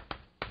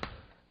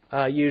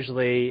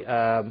 usually,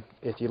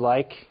 if you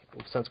like,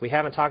 since we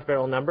haven't talked about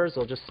real numbers,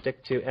 we'll just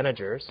stick to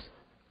integers,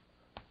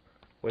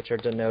 which are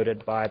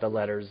denoted by the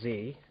letter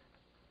Z.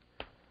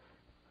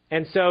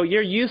 And so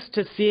you're used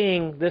to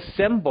seeing this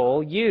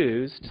symbol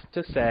used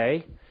to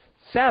say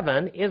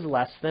 7 is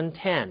less than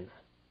 10.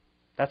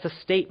 That's a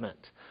statement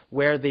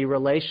where the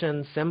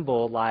relation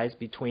symbol lies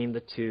between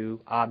the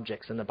two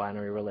objects in the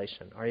binary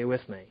relation. Are you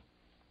with me?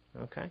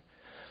 Okay.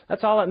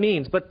 That's all it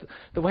means. But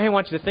the way I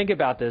want you to think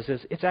about this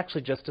is it's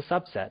actually just a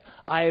subset.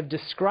 I have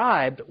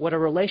described what a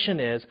relation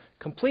is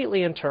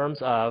completely in terms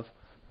of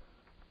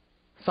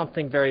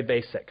something very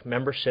basic,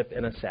 membership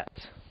in a set.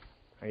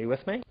 Are you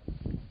with me?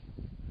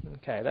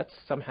 Okay, that's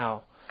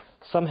somehow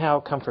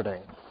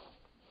comforting.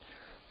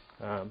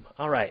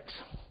 All right.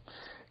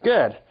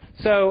 Good.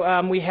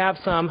 So we have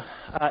some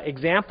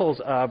examples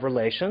of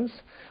relations.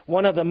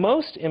 One of the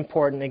most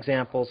important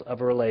examples of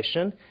a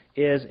relation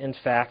is, in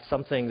fact,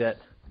 something that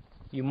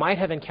you might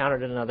have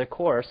encountered in another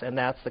course, and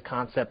that's the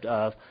concept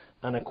of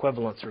an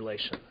equivalence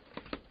relation.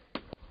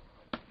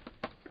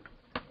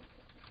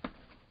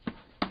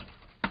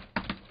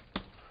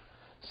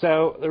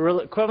 So the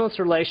equivalence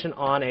relation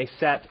on a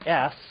set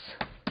S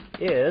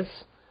is,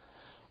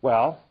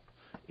 well,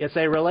 it's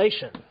a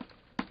relation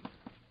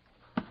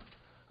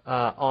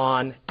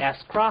on S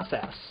cross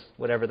S,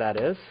 whatever that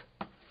is,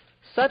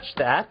 such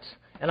that,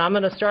 and I'm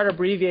going to start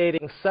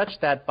abbreviating such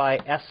that by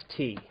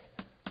ST.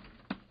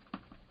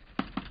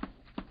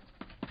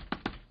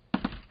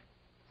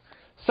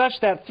 Such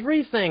that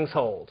three things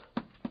hold.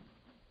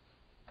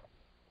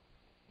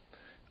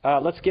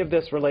 Let's give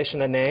this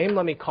relation a name.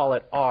 Let me call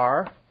it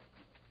R.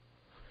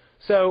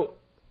 So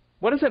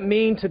what does it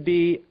mean to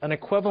be an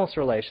equivalence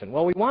relation?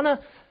 Well, we want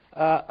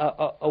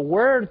a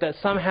word that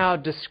somehow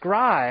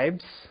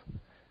describes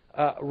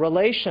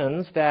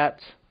relations that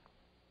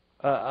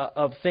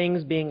of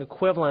things being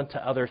equivalent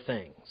to other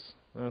things.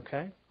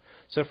 Okay?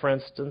 So for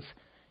instance,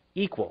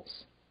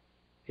 equals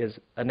is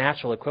a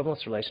natural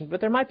equivalence relation, but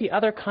there might be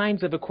other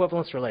kinds of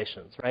equivalence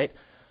relations, right?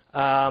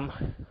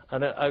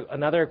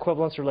 Another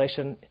equivalence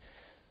relation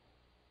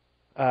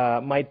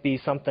might be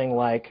something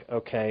like,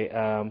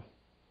 okay,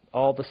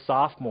 all the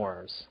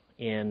sophomores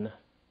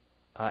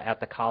at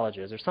the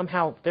colleges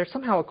are they're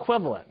somehow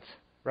equivalent,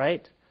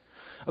 right?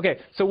 Okay,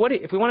 so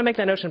if we want to make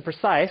that notion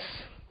precise,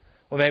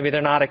 well, maybe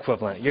they're not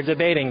equivalent. You're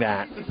debating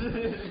that.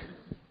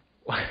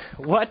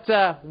 What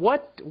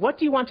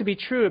do you want to be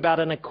true about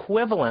an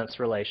equivalence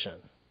relation?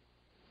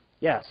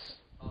 Yes.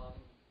 You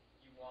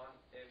want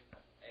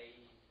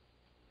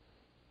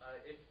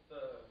if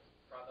the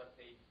product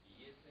A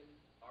B is in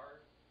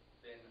R,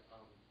 then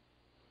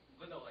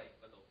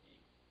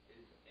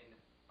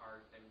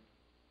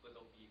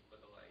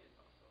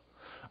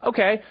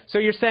Okay, so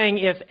you're saying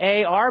if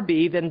A are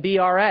B, then B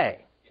are A.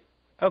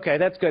 Okay,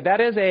 that's good.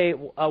 That is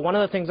one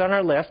of the things on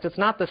our list. It's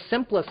not the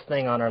simplest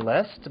thing on our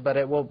list, but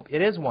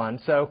it is one.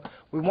 So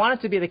we want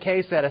it to be the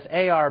case that if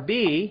A are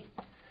B,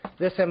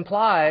 this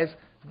implies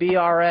B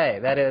are A.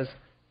 That is,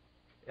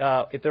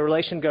 if the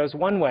relation goes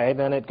one way,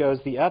 then it goes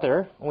the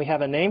other. And we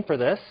have a name for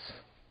this.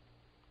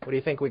 What do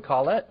you think we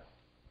call it?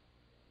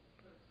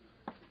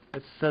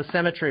 It's the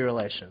symmetry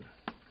relation.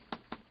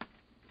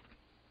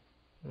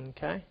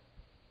 Okay.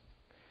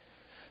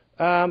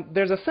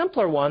 There's a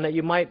simpler one that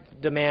you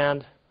might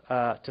demand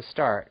to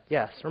start.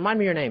 Yes, remind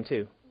me your name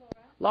too.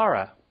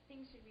 Laura.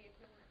 Things should be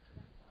equivalent to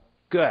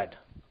themselves. Good.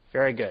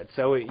 Very good.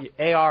 So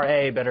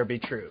ARA better be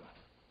true.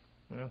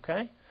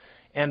 Okay.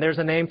 And there's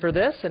a name for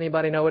this.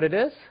 Anybody know what it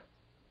is?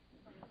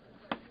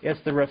 It's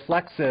the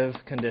reflexive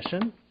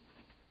condition.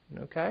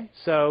 Okay.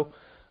 So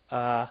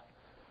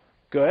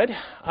good.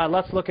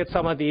 Let's look at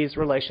some of these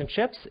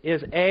relationships.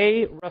 Is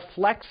A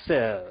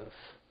reflexive?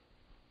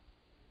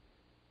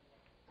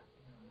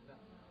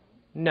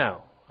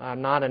 No. I'm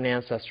not an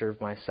ancestor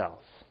of myself.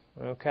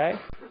 Okay.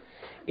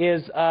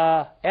 Is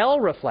L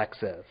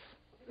reflexive?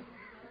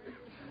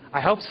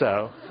 I hope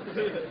so.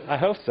 I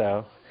hope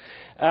so.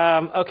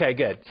 Okay,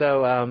 good.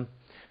 So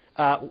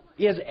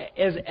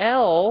is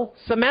L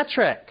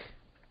symmetric?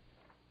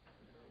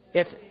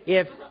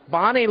 If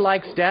Bonnie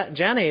likes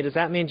Jenny, does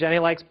that mean Jenny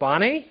likes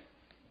Bonnie?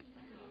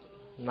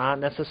 Not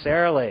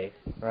necessarily,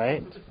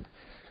 right?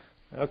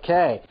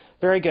 Okay,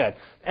 very good.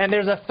 And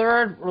there's a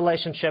third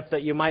relationship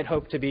that you might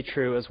hope to be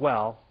true as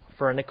well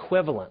for an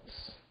equivalence.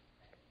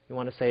 You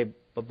want to say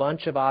a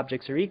bunch of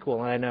objects are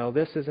equal, and I know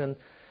this is in,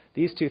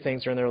 these two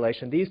things are in the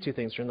relation, these two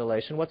things are in the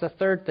relation. What's a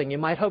third thing you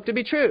might hope to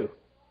be true?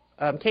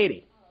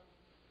 Katie?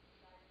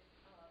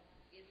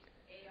 If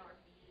A are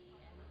B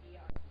and B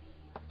are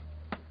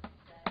C,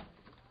 then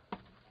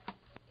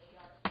A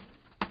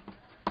are B.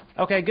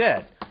 Okay,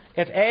 good.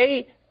 If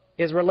A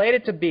is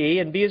related to B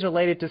and B is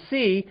related to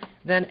C,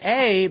 then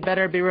A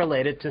better be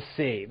related to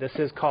C. This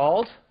is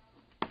called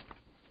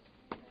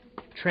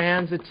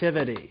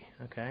transitivity,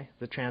 okay,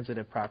 the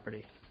transitive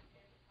property.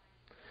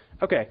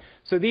 Okay,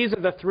 so these are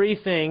the three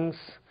things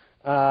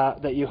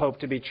that you hope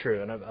to be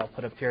true, and I'll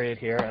put a period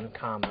here and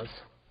commas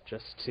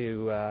just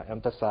to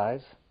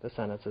emphasize the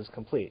sentence is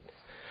complete.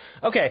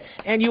 Okay,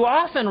 and you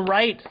often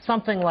write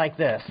something like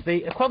this.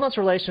 The equivalence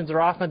relations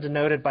are often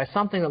denoted by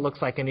something that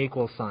looks like an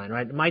equal sign,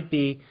 right? It might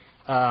be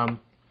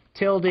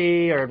tilde,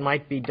 or it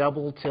might be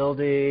double tilde,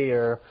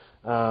 or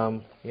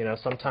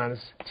sometimes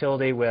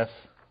tilde with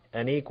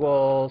an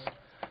equals.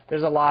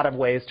 There's a lot of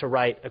ways to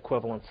write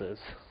equivalences.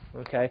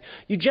 Okay,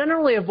 you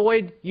generally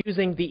avoid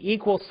using the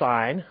equal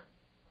sign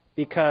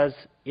because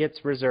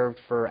it's reserved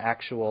for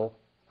actual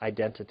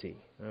identity.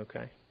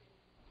 Okay.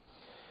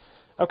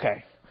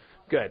 Okay,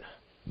 good.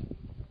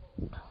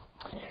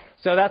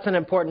 So that's an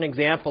important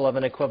example of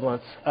an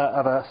equivalence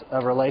of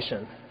a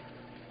relation.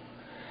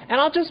 And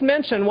I'll just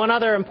mention one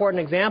other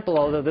important example,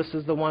 although this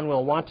is the one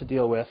we'll want to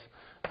deal with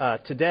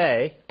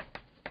today.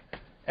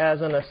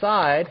 As an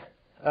aside,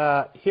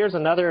 here's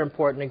another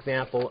important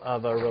example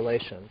of a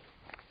relation.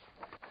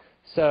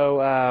 So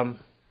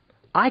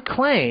I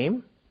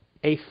claim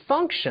a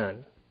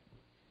function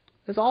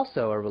is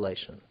also a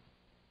relation.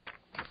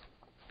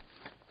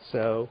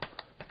 So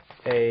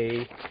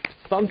a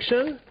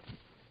function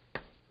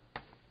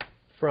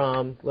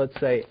from, let's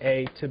say,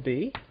 A to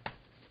B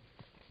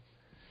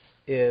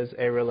is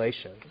a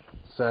relation.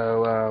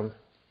 So,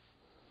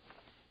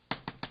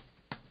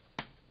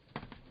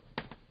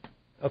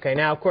 okay,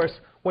 now, of course,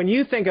 when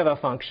you think of a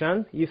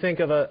function, you think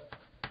of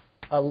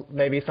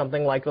maybe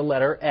something like the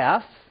letter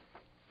F,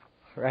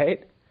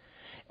 right?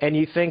 And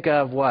you think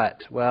of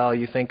what? Well,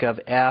 you think of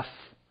F.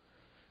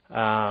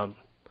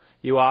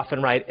 You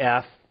often write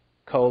F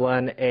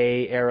colon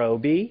A arrow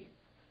B,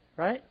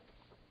 right?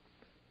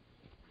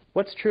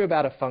 What's true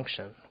about a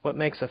function? What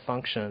makes a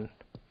function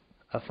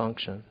a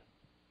function?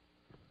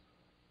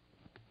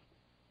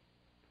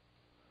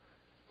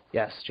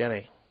 Yes,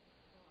 Jenny.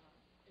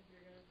 If you're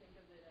going to think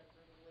of it as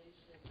a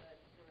relation that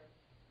for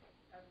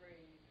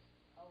every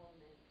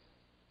element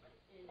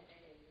in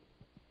A,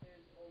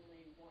 there's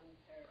only one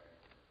pair,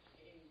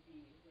 A,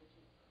 B, which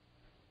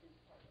is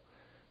part of it.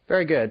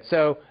 Very good.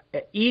 So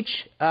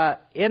each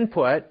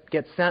input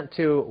gets sent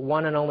to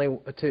one and only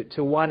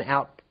to one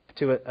out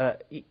to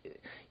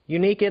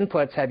unique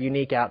inputs have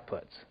unique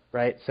outputs,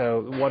 right?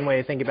 So one way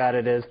to think about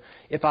it is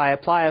if I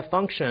apply a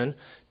function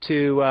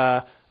to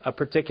a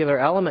particular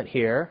element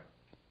here,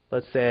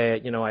 let's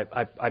say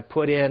I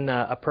put in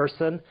a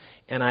person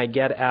and I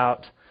get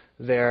out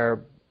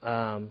their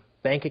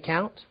bank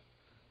account,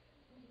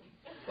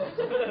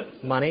 the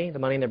money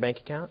in their bank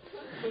account.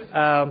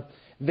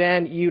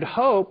 Then you'd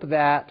hope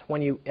that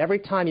every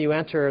time you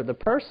enter the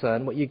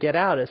person, what you get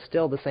out is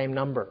still the same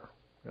number,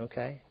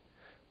 okay?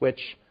 Which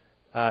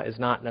is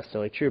not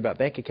necessarily true about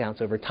bank accounts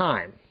over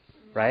time,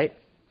 right?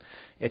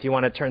 If you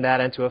want to turn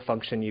that into a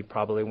function, you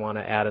probably want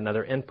to add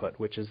another input,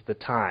 which is the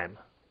time,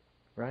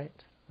 right?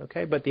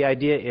 Okay, but the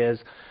idea is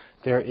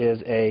there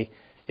is a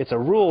it's a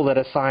rule that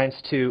assigns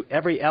to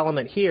every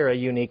element here a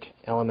unique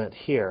element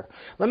here.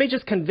 Let me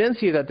just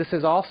convince you that this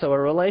is also a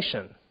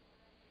relation.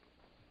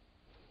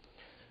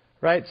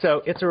 Right?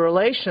 So it's a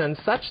relation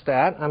such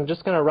that, I'm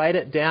just going to write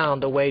it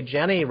down the way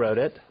Jenny wrote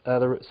it,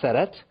 said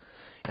it,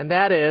 and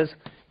that is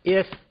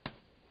if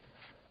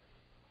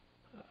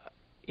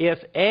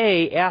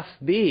A F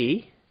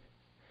B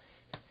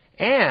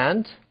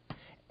and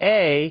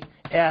A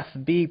F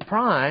B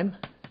prime,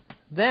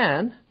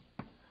 then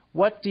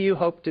what do you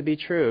hope to be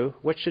true?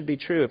 What should be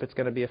true if it's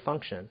going to be a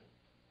function?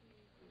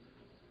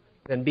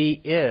 Then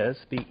B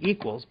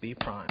equals B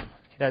prime.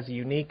 It has a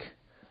unique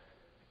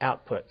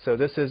output. So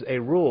this is a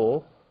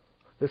rule.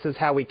 This is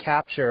how we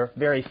capture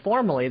very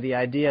formally the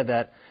idea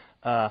that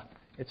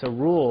it's a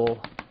rule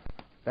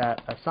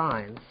that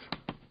assigns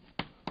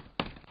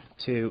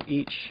to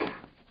each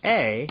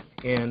A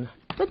in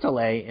little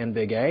a in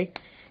big A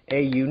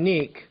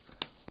unique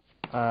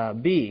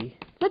B,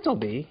 little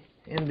b,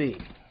 in B.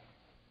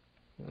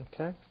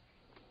 Okay?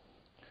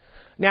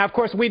 Now, of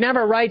course, we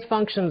never write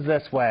functions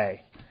this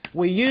way.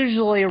 We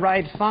usually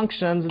write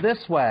functions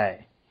this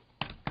way.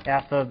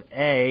 F of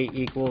A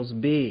equals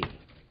B.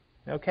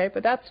 Okay?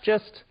 But that's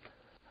just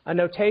a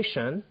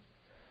notation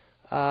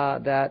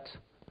that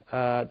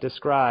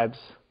describes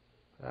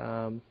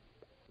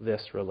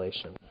this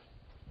relation.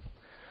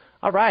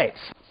 All right.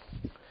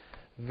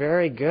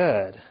 Very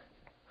good.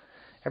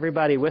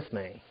 Everybody with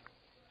me?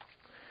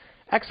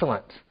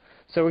 Excellent.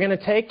 So we're going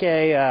to take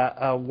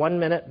a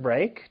 1-minute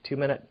break,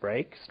 2-minute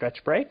break,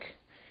 stretch break.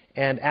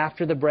 And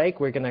after the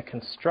break, we're going to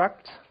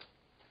construct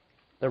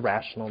the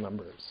rational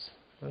numbers.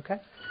 Okay?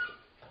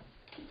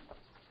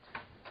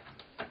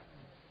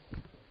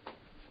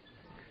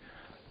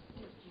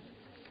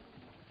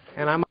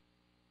 And I'm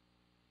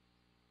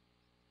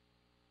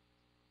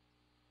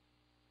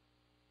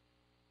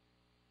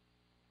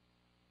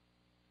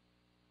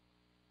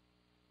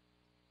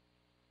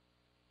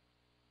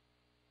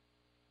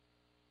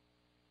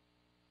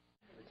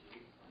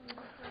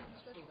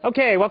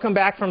Okay, welcome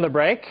back from the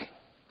break.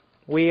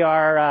 We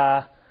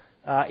are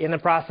in the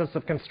process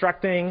of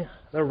constructing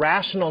the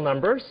rational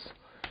numbers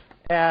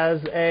as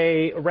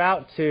a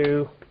route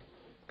to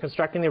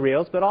constructing the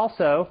reals, but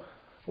also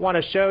want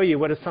to show you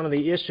what are some of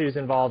the issues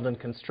involved in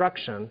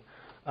construction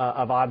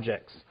of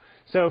objects.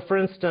 So for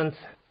instance,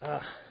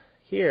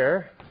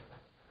 here,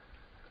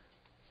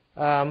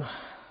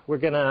 we're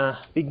going to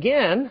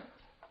begin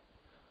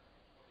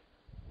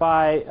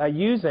by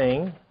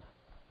using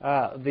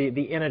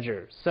the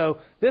integers. So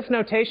this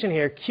notation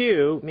here,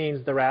 Q,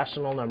 means the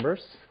rational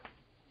numbers.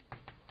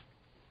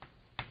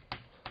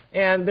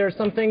 And there's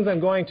some things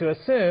I'm going to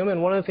assume,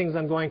 and one of the things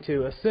I'm going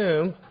to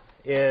assume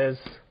is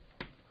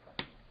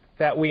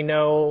that we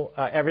know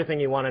everything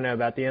you want to know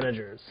about the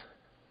integers.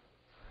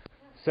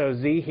 So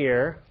Z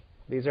here,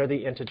 these are the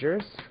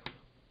integers.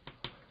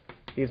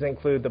 These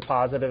include the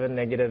positive and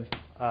negative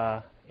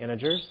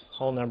integers,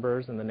 whole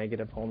numbers and the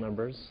negative whole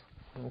numbers.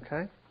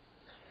 Okay.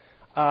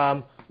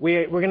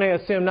 We're going to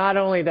assume not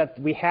only that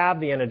we have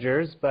the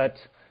integers, but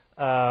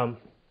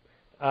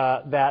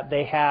that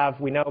they have,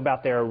 we know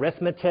about their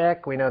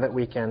arithmetic, we know that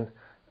we can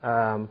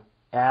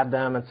add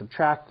them and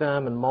subtract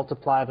them and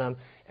multiply them,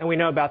 and we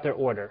know about their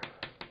order.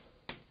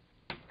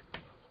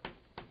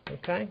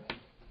 Okay?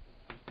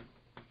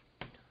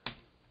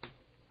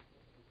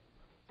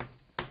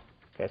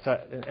 Okay, so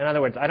in other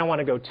words, I don't want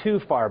to go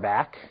too far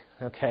back.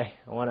 Okay?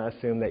 I want to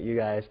assume that you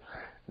guys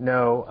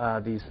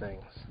know these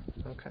things.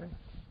 Okay?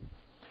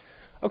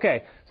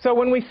 Okay, so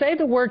when we say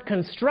the word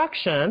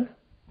construction,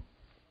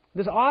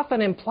 this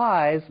often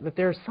implies that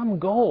there's some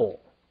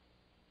goal.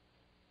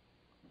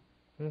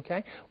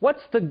 Okay?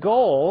 What's the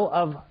goal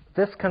of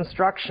this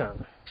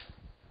construction?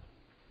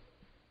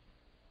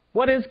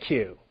 What is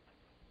Q?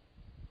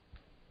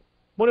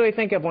 What do we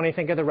think of when we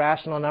think of the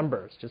rational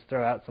numbers? Just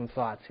throw out some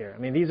thoughts here. I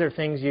mean, these are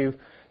things you've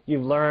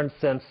learned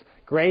since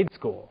grade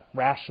school,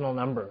 rational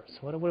numbers.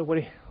 What do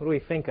we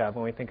think of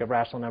when we think of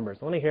rational numbers?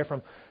 Let me hear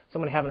from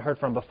someone I haven't heard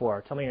from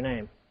before. Tell me your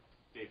name.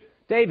 David.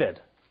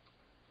 David.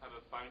 Have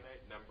a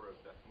finite number of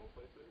decimal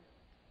places.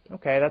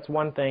 Okay, that's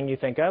one thing you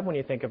think of when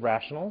you think of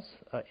rationals.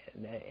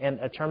 And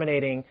a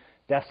terminating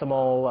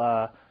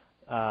decimal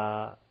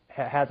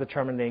has a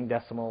terminating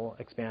decimal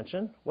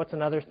expansion. What's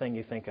another thing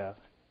you think of?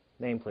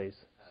 Name, please.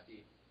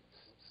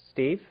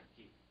 Steve?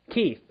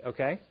 Keith,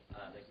 okay.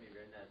 That can be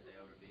written as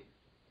A over B.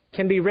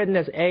 Can be written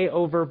as A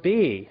over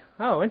B.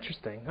 Oh,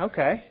 interesting.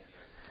 Okay.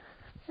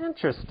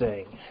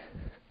 Interesting.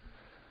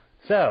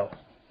 So,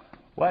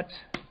 what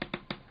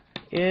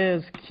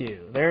is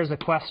Q? There's a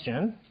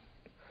question.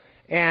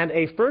 And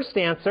a first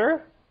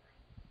answer,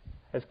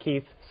 as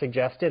Keith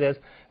suggested, is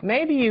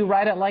maybe you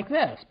write it like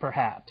this,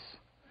 perhaps.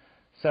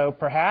 So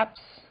perhaps,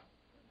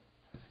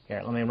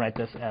 here, let me write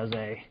this as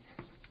a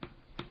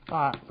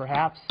thought,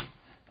 perhaps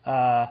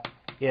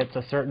it's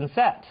a certain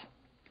set.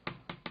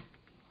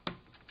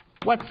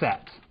 What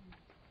set?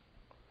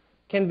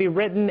 Can be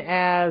written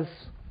as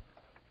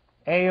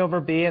A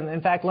over B. And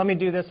in fact, let me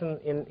do this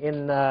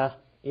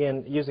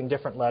in using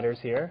different letters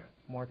here,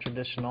 more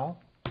traditional.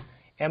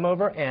 M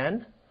over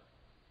N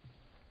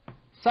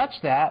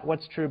such that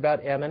what's true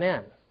about m and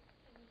n?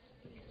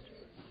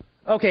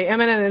 Okay,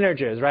 m and n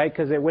integers, right?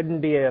 Because it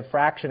wouldn't be a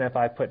fraction if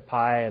I put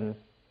pi and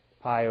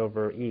pi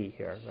over e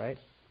here, right?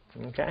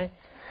 Okay.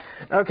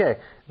 Okay,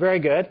 very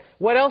good.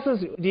 What else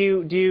do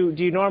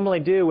you normally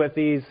do with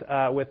these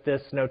with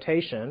this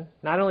notation?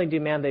 Not only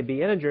demand they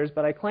be integers,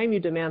 but I claim you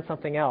demand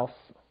something else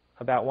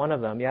about one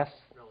of them. Yes?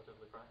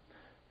 Relatively prime.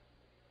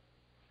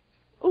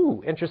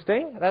 Ooh,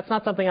 interesting. That's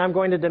not something I'm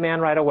going to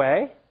demand right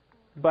away.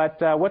 But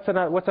what's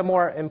a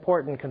more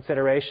important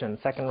consideration?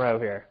 Second row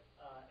here.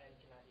 N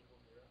cannot equal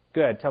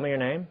 0. Good. Tell me your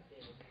name.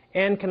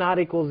 N cannot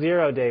equal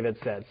 0, David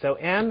said. So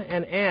m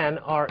and n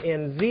are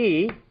in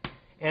Z,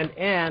 and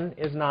n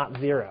is not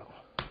 0.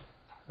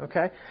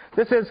 Okay?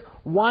 This is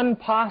one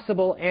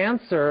possible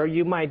answer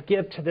you might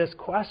give to this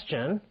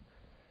question,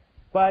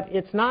 but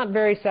it's not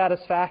very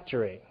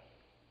satisfactory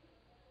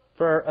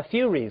for a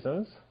few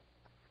reasons.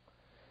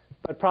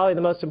 But probably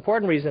the most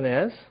important reason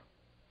is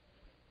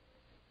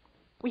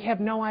we have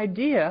no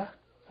idea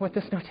what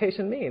this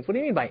notation means. What do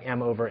you mean by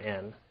m over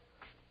n?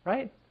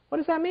 Right? What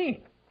does that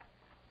mean?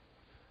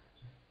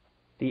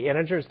 The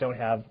integers don't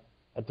have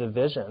a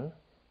division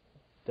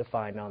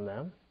defined on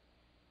them.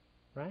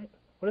 Right?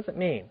 What does it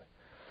mean?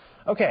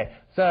 Okay,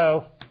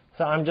 so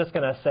I'm just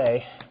going to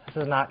say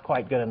this is not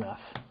quite good enough.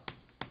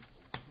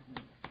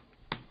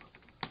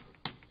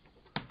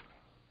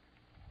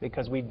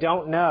 Because we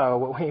don't know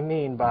what we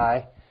mean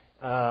by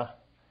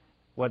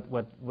what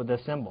with the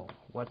symbol.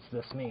 What's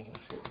this mean?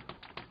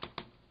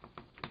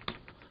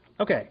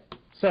 Okay,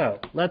 so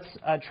let's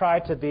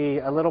try to be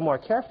a little more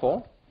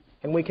careful,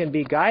 and we can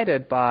be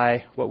guided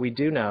by what we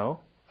do know.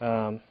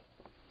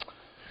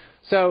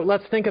 So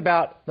let's think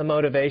about the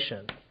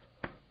motivation.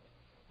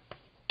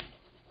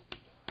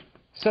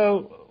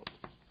 So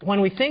when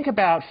we think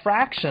about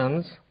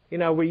fractions,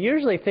 we're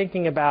usually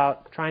thinking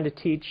about trying to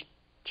teach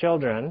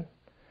children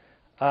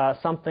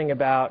something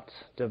about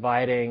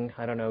dividing,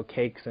 I don't know,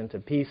 cakes into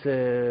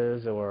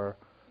pieces or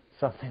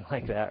something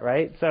like that,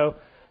 right? So,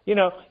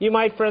 you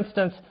might, for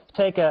instance,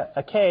 take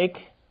a cake,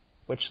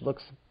 which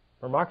looks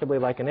remarkably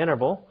like an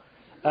interval,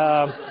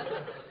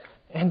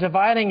 and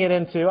dividing it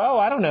into,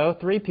 I don't know,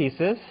 3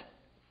 pieces,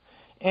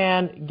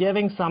 and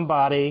giving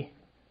somebody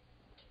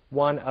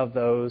one of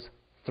those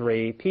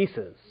 3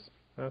 pieces.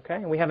 Okay,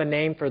 and we have a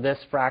name for this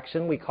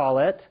fraction. We call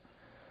it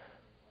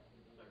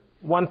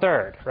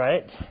 1/3,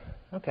 right?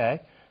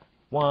 Okay,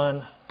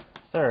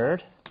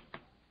 1/3,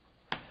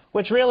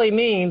 which really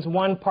means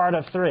 1 part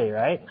of 3,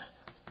 right?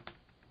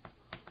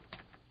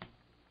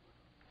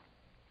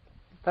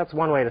 That's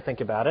one way to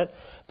think about it.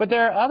 But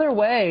there are other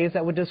ways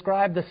that would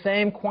describe the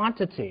same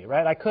quantity,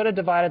 right? I could have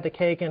divided the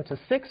cake into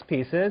 6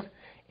 pieces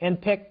and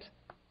picked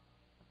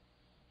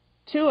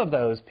 2 of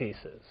those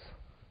pieces,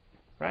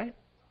 right?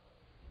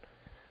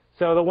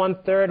 So the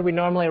 1/3, we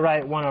normally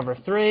write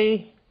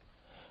 1/3.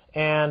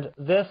 And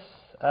this,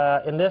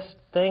 in this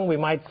thing, we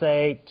might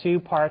say 2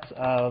 parts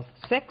of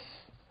 6.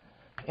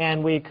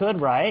 And we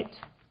could write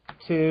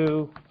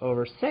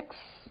 2/6.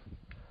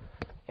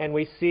 And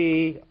we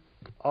see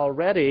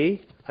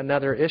already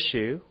another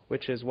issue,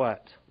 which is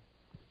what?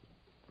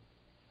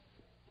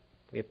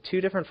 We have 2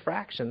 different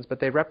fractions, but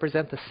they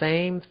represent the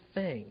same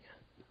thing,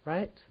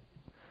 right?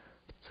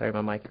 Sorry,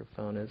 my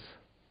microphone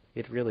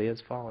it really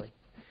is falling.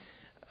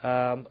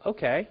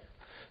 Okay,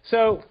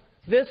 so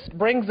this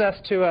brings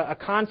us to a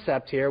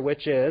concept here,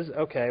 which is,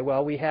 okay,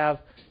 well, we have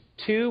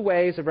 2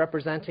 ways of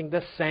representing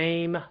the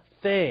same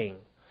thing.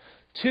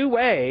 2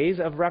 ways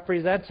of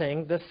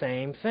representing the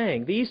same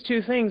thing. These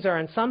 2 things are,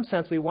 in some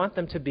sense, we want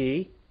them to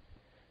be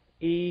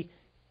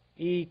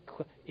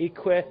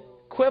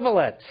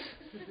equivalent.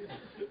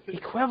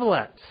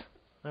 Equivalent,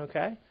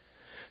 okay?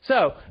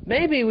 So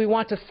maybe we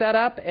want to set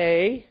up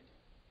a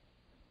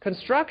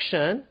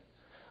construction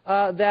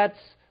that's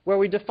where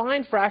we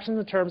define fractions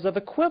in terms of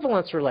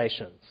equivalence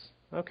relations,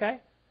 okay?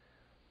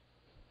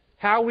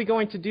 How are we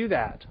going to do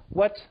that?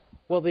 What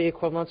will the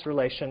equivalence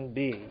relation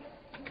be?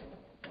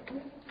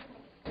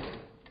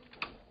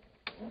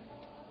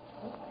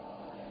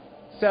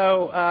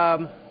 So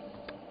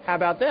how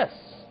about this?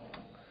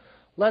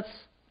 Let's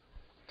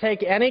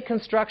take any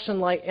construction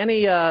like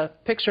any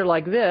picture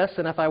like this,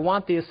 and if I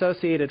want the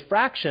associated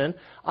fraction,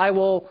 I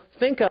will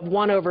think of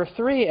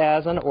 1/3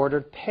 as an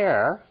ordered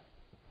pair.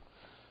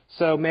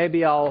 So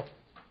maybe I'll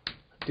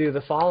do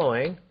the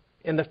following.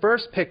 In the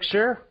first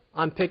picture,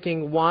 I'm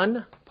picking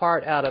 1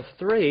 part out of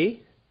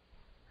 3.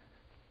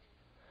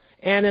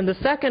 And in the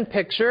second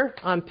picture,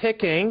 I'm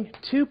picking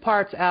 2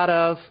 parts out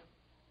of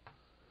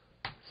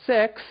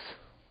 6.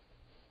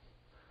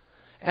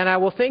 And I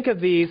will think of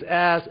these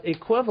as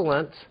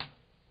equivalent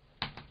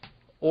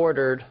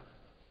ordered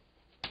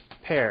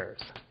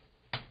pairs.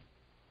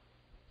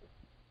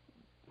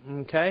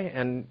 Okay,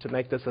 and to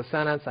make this a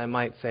sentence, I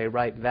might say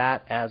write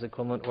that as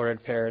equivalent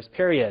ordered pairs,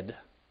 period.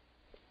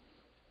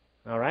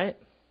 All right?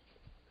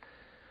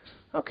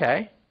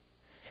 Okay.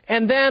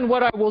 And then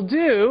what I will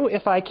do,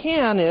 if I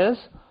can, is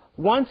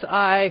once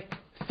I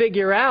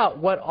figure out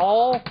what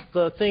all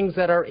the things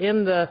that are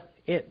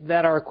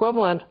that are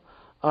equivalent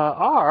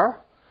are,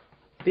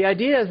 the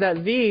idea is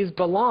that these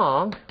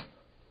belong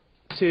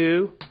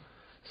to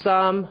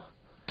some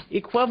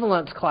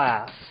equivalence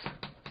class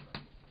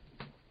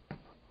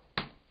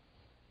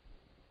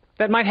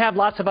that might have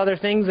lots of other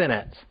things in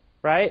it,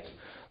 right?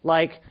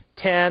 Like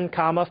 10,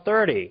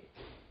 30,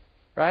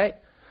 right?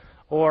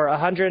 Or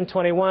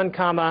 121,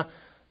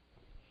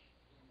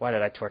 why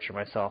did I torture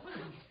myself?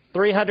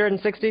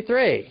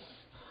 363.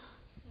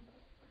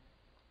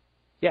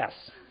 Yes.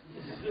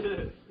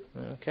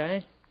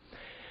 Okay.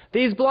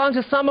 These belong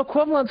to some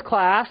equivalence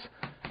class,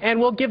 and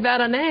we'll give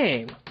that a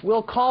name.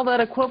 We'll call that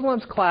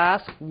equivalence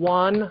class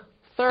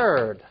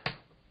 1/3.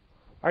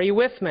 Are you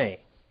with me?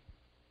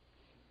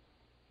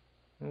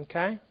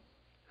 Okay.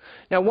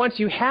 Now, once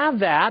you have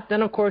that,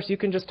 then of course you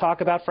can just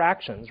talk about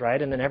fractions,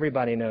 right? And then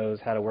everybody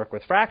knows how to work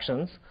with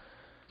fractions,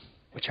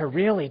 which are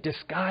really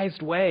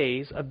disguised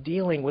ways of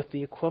dealing with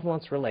the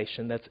equivalence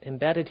relation that's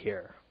embedded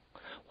here.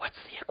 What's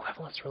the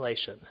equivalence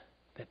relation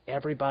that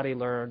everybody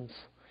learns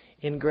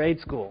in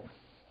grade school?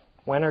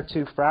 When are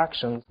two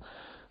fractions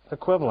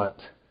equivalent?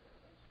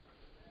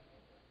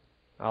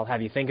 I'll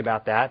have you think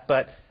about that,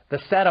 but the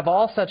set of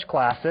all such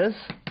classes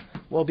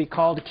will be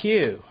called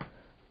Q,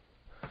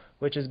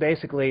 which is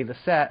basically the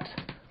set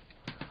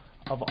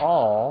of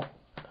all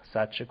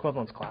such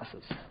equivalence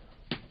classes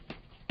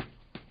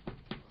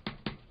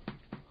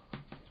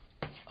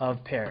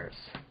of pairs,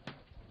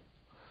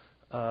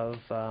 of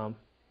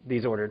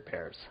these ordered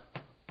pairs.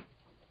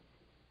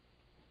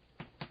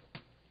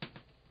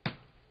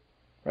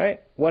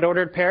 Right? What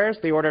ordered pairs?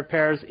 The ordered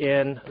pairs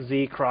in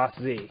Z cross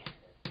Z.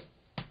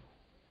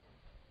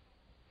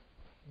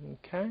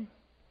 Okay.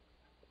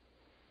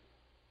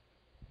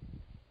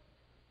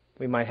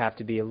 We might have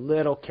to be a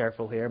little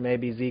careful here.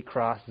 Maybe Z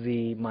cross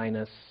Z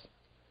minus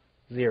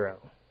 0.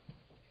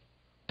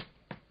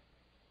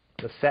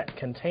 The set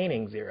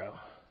containing 0.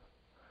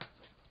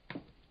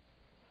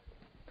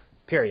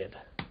 Period.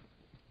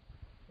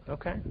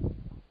 Okay.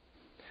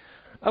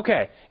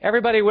 Okay,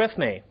 everybody with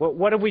me?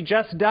 What have we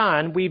just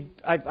done?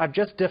 I've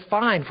just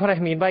defined what I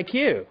mean by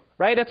Q,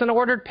 right? It's an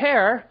ordered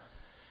pair,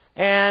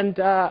 and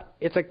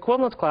its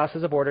equivalence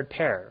classes of ordered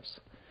pairs.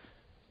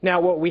 Now,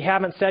 what we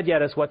haven't said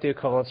yet is what the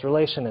equivalence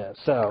relation is.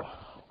 So,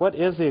 what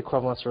is the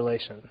equivalence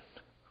relation?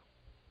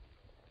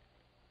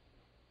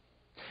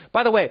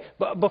 By the way,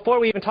 before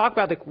we even talk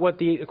about what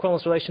the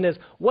equivalence relation is,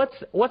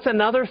 what's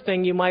another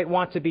thing you might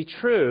want to be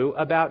true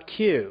about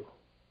Q,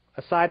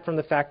 aside from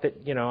the fact that,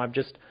 I've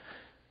just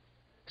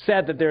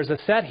said that there's a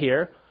set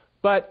here,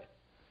 but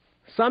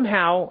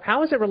somehow,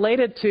 how is it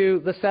related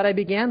to the set I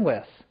began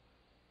with?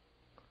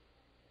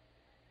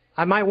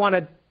 I might want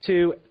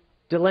to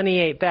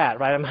delineate that,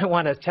 right? I might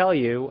want to tell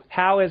you,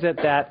 how is it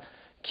that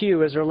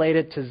Q is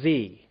related to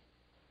Z?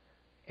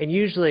 And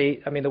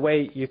usually, the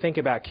way you think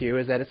about Q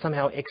is that it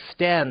somehow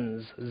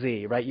extends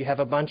Z, right? You have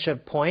a bunch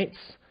of points.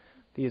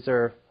 These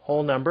are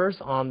whole numbers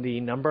on the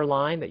number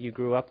line that you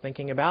grew up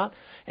thinking about.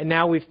 And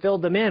now we've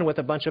filled them in with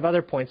a bunch of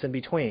other points in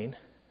between,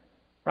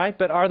 right?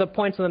 But are the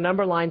points on the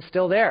number line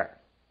still there?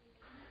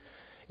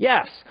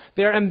 Yes,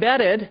 they're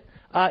embedded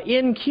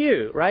in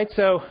Q, right?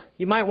 So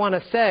you might want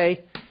to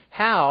say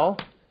how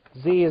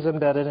Z is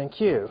embedded in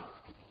Q.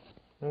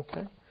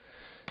 Okay.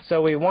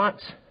 So we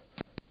want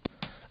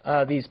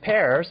these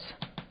pairs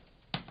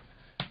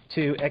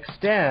to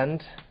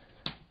extend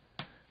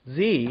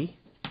Z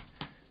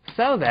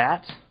so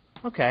that,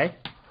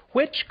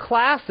 which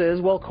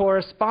classes will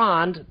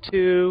correspond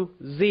to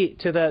Z,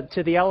 to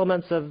the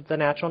elements of the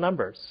natural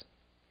numbers?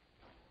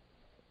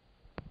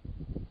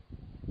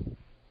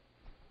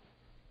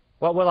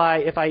 What will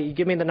if I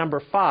give me the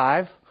number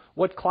 5,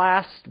 what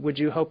class would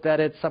you hope that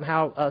it's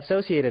somehow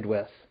associated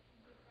with?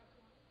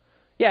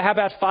 Yeah, how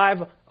about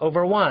 5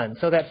 over 1?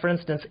 So that, for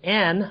instance,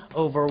 n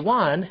over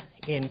 1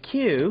 in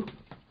Q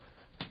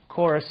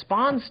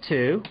corresponds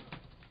to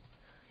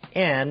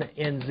n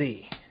in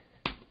Z.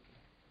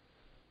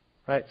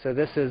 Right, so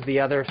this is the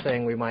other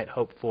thing we might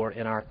hope for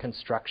in our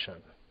construction.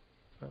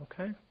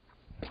 Okay?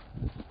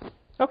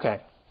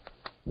 Okay.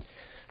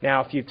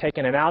 Now, if you've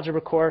taken an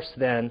algebra course,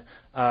 then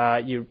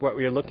what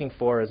you're looking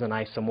for is an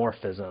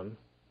isomorphism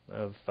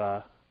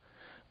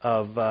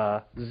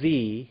of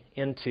Z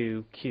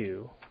into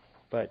Q.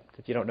 But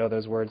if you don't know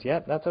those words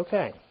yet, that's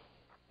okay.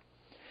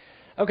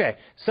 Okay,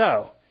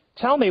 so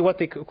tell me what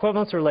the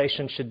equivalence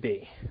relation should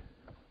be.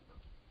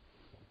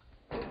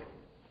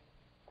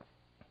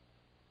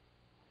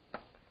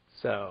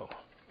 So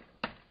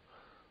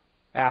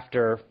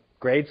after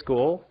grade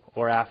school,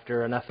 or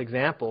after enough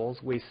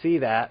examples, we see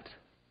that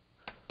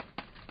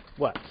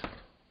what?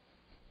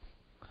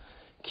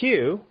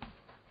 Q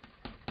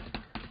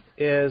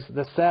is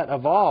the set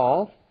of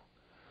all,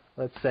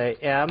 let's say,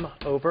 m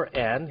over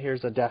n.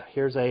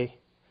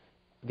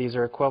 These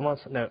are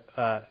equivalence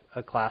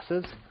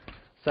classes,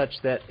 such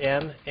that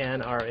m,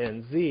 n are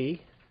in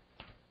Z.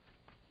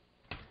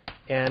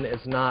 N is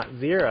not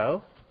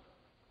 0,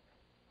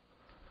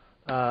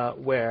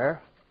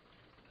 where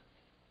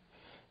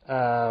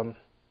m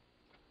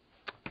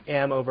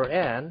over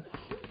n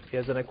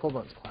is an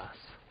equivalence class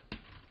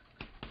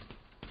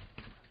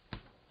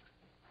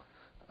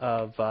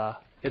of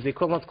is the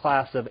equivalence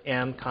class of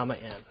m comma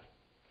n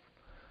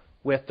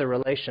with the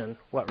relation,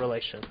 what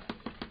relation?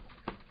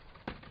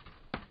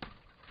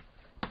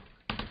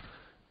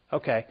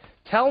 Okay,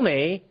 tell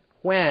me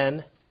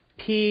when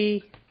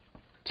p,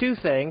 two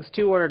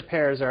ordered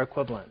pairs are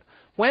equivalent.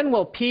 When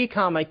will p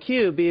comma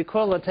q be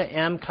equivalent to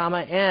m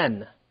comma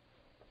n?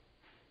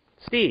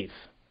 Steve?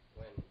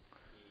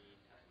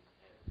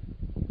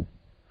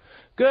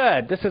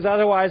 Good. This is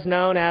otherwise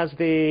known as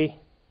the,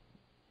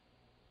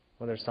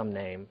 well, there's some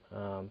name.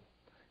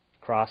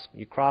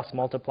 You cross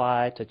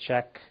multiply to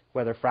check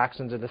whether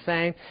fractions are the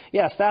same.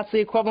 Yes, that's the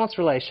equivalence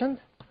relation.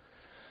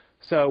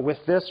 So with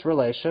this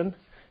relation,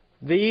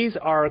 these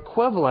are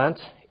equivalent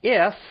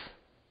if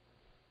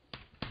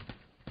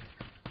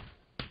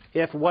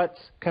what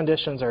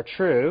conditions are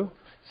true.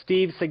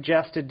 Steve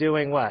suggested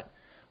doing what?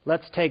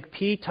 Let's take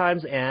p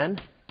times n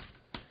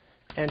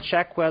and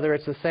check whether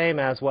it's the same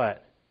as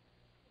what?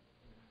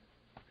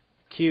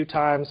 Q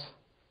times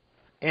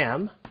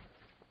m.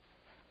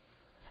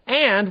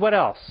 And what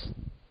else?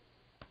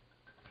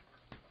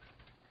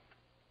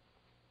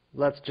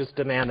 Let's just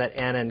demand that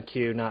n and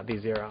q not be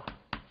 0.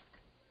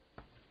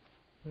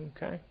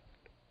 Okay.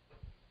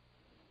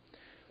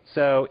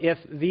 So if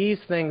these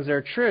things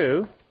are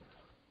true,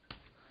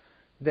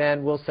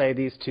 then we'll say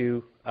these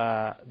two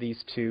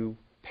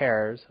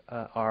pairs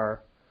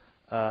are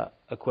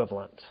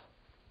equivalent.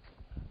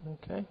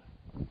 Okay.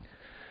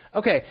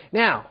 Okay.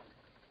 Now,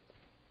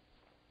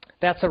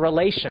 that's a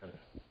relation.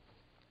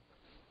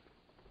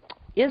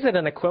 Is it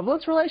an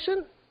equivalence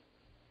relation?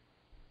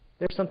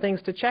 There's some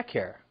things to check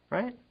here,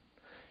 right?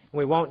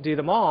 We won't do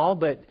them all,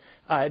 but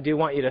I do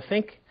want you to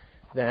think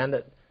then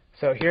that,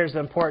 so here's the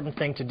important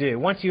thing to do.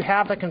 Once you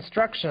have the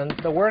construction,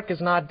 the work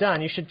is not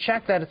done. You should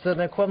check that it's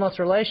an equivalence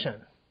relation.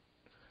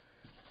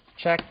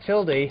 Check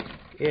tilde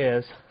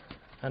is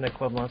an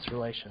equivalence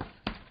relation.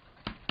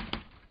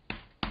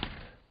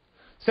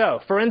 So,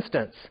 for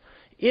instance,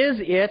 is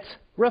it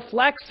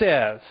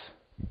reflexive?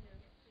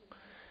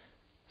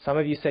 Some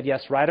of you said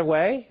yes right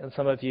away, and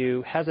some of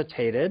you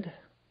hesitated.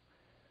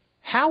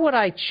 How would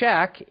I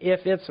check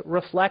if it's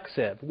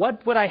reflexive?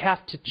 What would I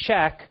have to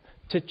check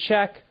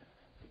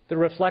the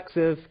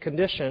reflexive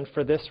condition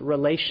for this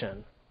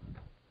relation,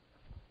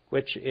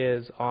 which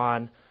is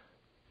on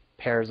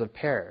pairs of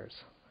pairs,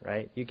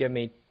 right? You give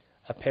me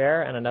a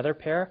pair and another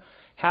pair.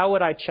 How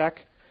would I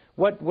check?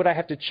 What would I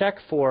have to check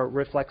for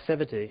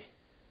reflexivity?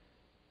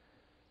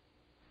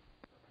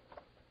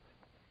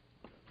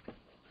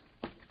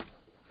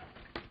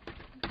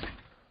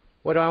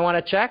 What do I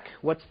want to check?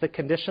 What's the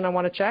condition I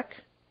want to check?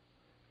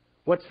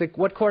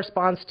 What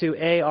corresponds to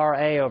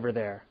ARA over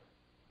there?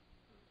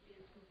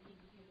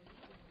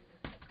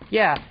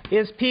 Yeah,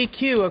 is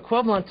PQ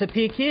equivalent to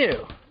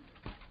PQ?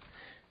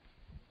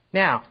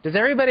 Now, does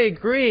everybody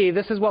agree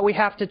this is what we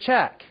have to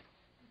check?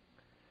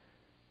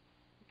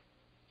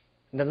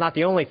 That's not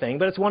the only thing,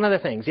 but it's one of the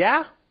things,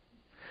 yeah?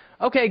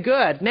 Okay,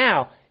 good.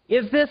 Now,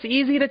 is this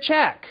easy to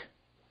check?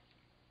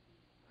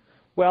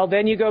 Well,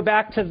 then you go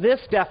back to this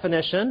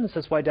definition. This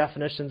is why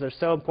definitions are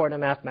so important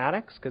in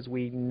mathematics, because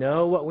we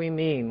know what we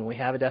mean when we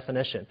have a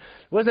definition.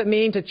 What does it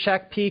mean to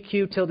check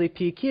PQ tilde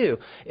PQ?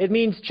 It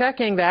means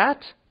checking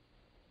that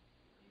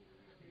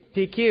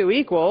PQ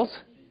equals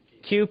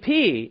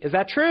QP. Is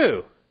that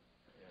true?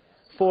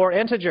 For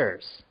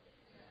integers.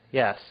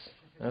 Yes.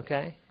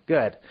 Okay,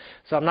 good.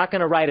 So I'm not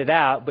going to write it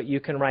out, but you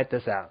can write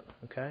this out.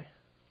 Okay?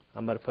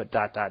 I'm going to put ...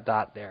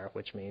 there,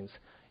 which means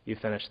you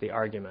finish the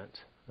argument.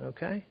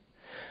 Okay?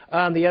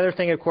 The other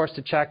thing, of course,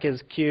 to check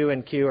is Q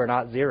and Q are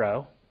not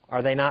 0.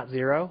 Are they not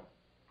 0?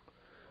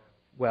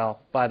 Well,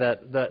 by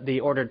the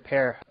ordered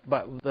pair,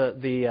 but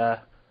the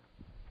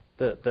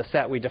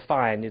set we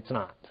defined, it's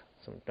not.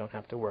 So don't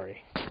have to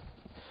worry.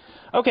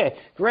 Okay,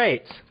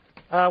 great.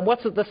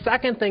 What's the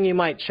second thing you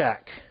might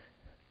check?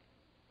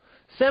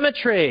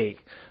 Symmetry.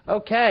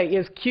 Okay,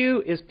 is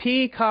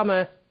P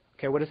comma,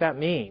 okay, what does that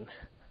mean?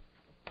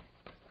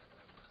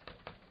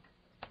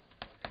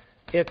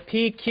 If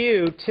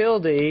PQ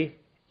tilde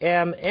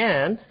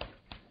MN,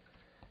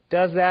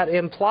 does that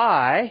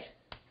imply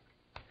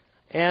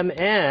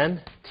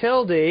MN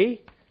tilde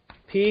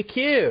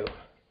PQ?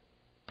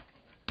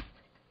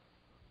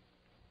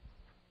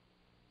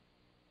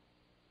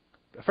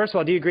 First of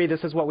all, do you agree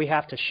this is what we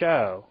have to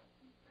show?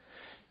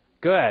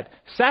 Good.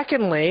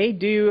 Secondly,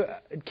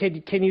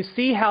 can you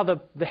see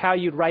how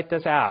you'd write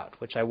this out,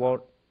 which I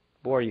won't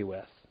bore you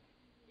with?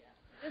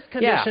 This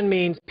condition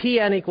means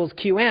Pn equals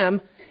Qm,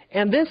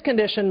 and this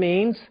condition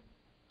means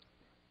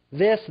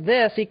this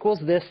equals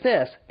this.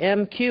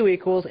 MQ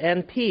equals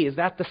NP. Is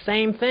that the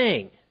same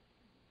thing?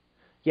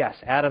 Yes,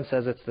 Adam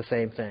says it's the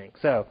same thing.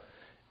 So,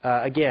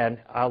 again,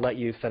 I'll let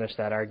you finish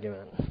that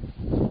argument.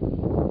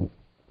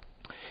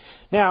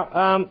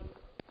 Now,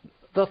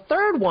 the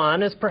third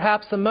one is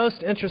perhaps the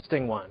most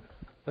interesting one,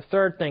 the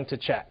third thing to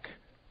check.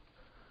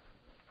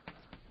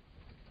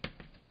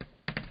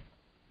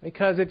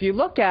 Because if you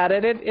look at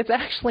it, it's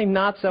actually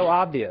not so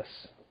obvious.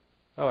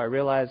 Oh, I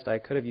realized I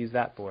could have used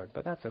that board,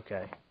 but that's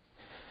okay.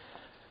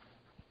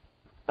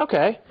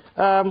 Okay,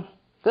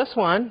 this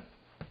one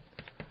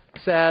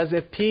says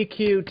if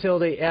PQ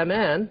tilde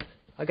MN,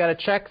 I've got to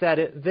check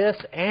that this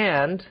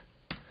and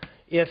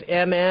if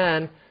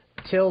MN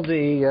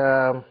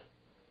tilde,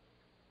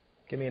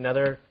 give me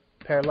another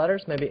pair of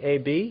letters, maybe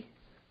AB,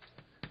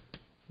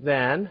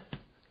 then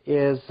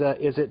is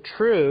it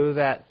true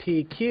that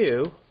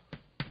PQ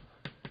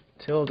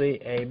tilde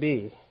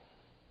AB?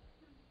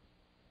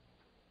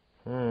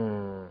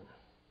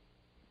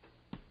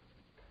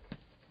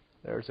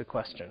 There's a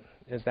question.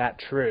 Is that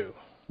true?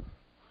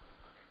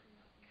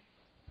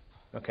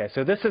 Okay,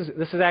 so this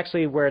is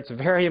actually where it's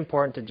very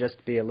important to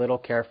just be a little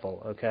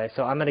careful. Okay,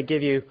 so I'm going to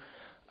give you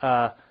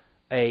a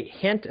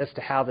hint as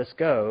to how this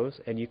goes,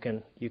 and you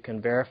can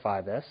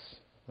verify this.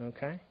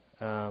 Okay,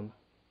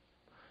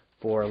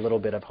 for a little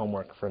bit of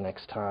homework for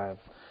next time.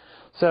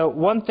 So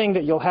one thing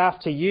that you'll have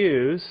to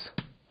use.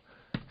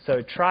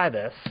 So try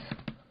this.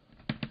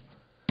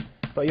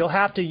 But you'll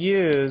have to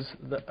use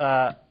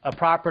a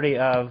property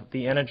of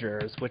the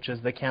integers, which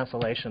is the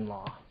cancellation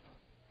law.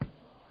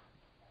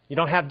 You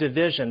don't have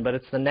division, but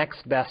it's the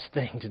next best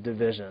thing to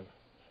division.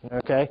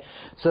 Okay?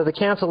 So the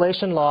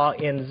cancellation law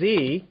in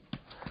Z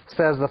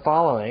says the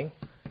following.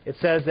 It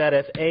says that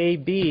if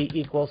AB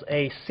equals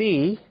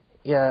AC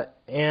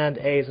and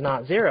A is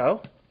not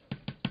 0,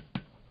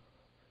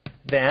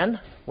 then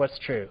what's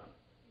true?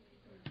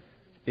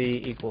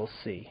 B equals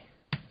C.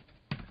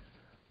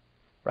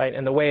 Right,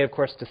 and the way, of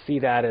course, to see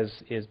that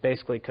is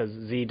basically because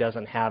Z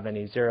doesn't have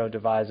any 0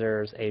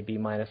 divisors, AB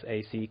minus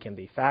AC can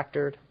be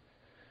factored.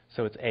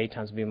 So it's A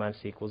times B minus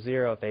C equals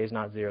 0. If A is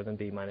not 0, then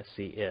B minus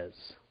C is.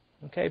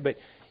 Okay, but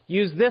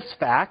use this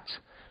fact.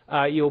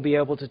 You'll be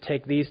able to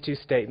take these two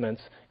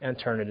statements and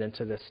turn it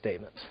into this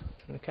statement.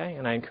 Okay,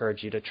 and I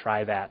encourage you to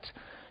try that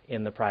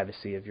in the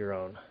privacy of your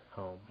own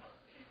home.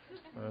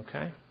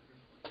 Okay.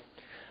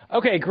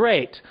 Okay,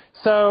 great.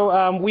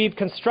 So we've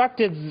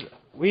constructed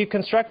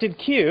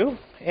Q,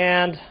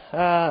 and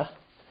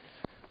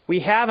we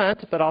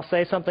haven't, but I'll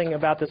say something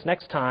about this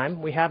next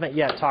time, we haven't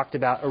yet talked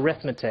about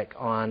arithmetic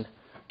on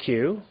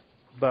Q,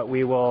 but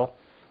we will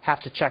have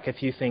to check a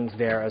few things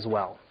there as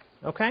well.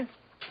 Okay?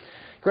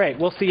 Great.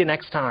 We'll see you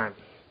next time.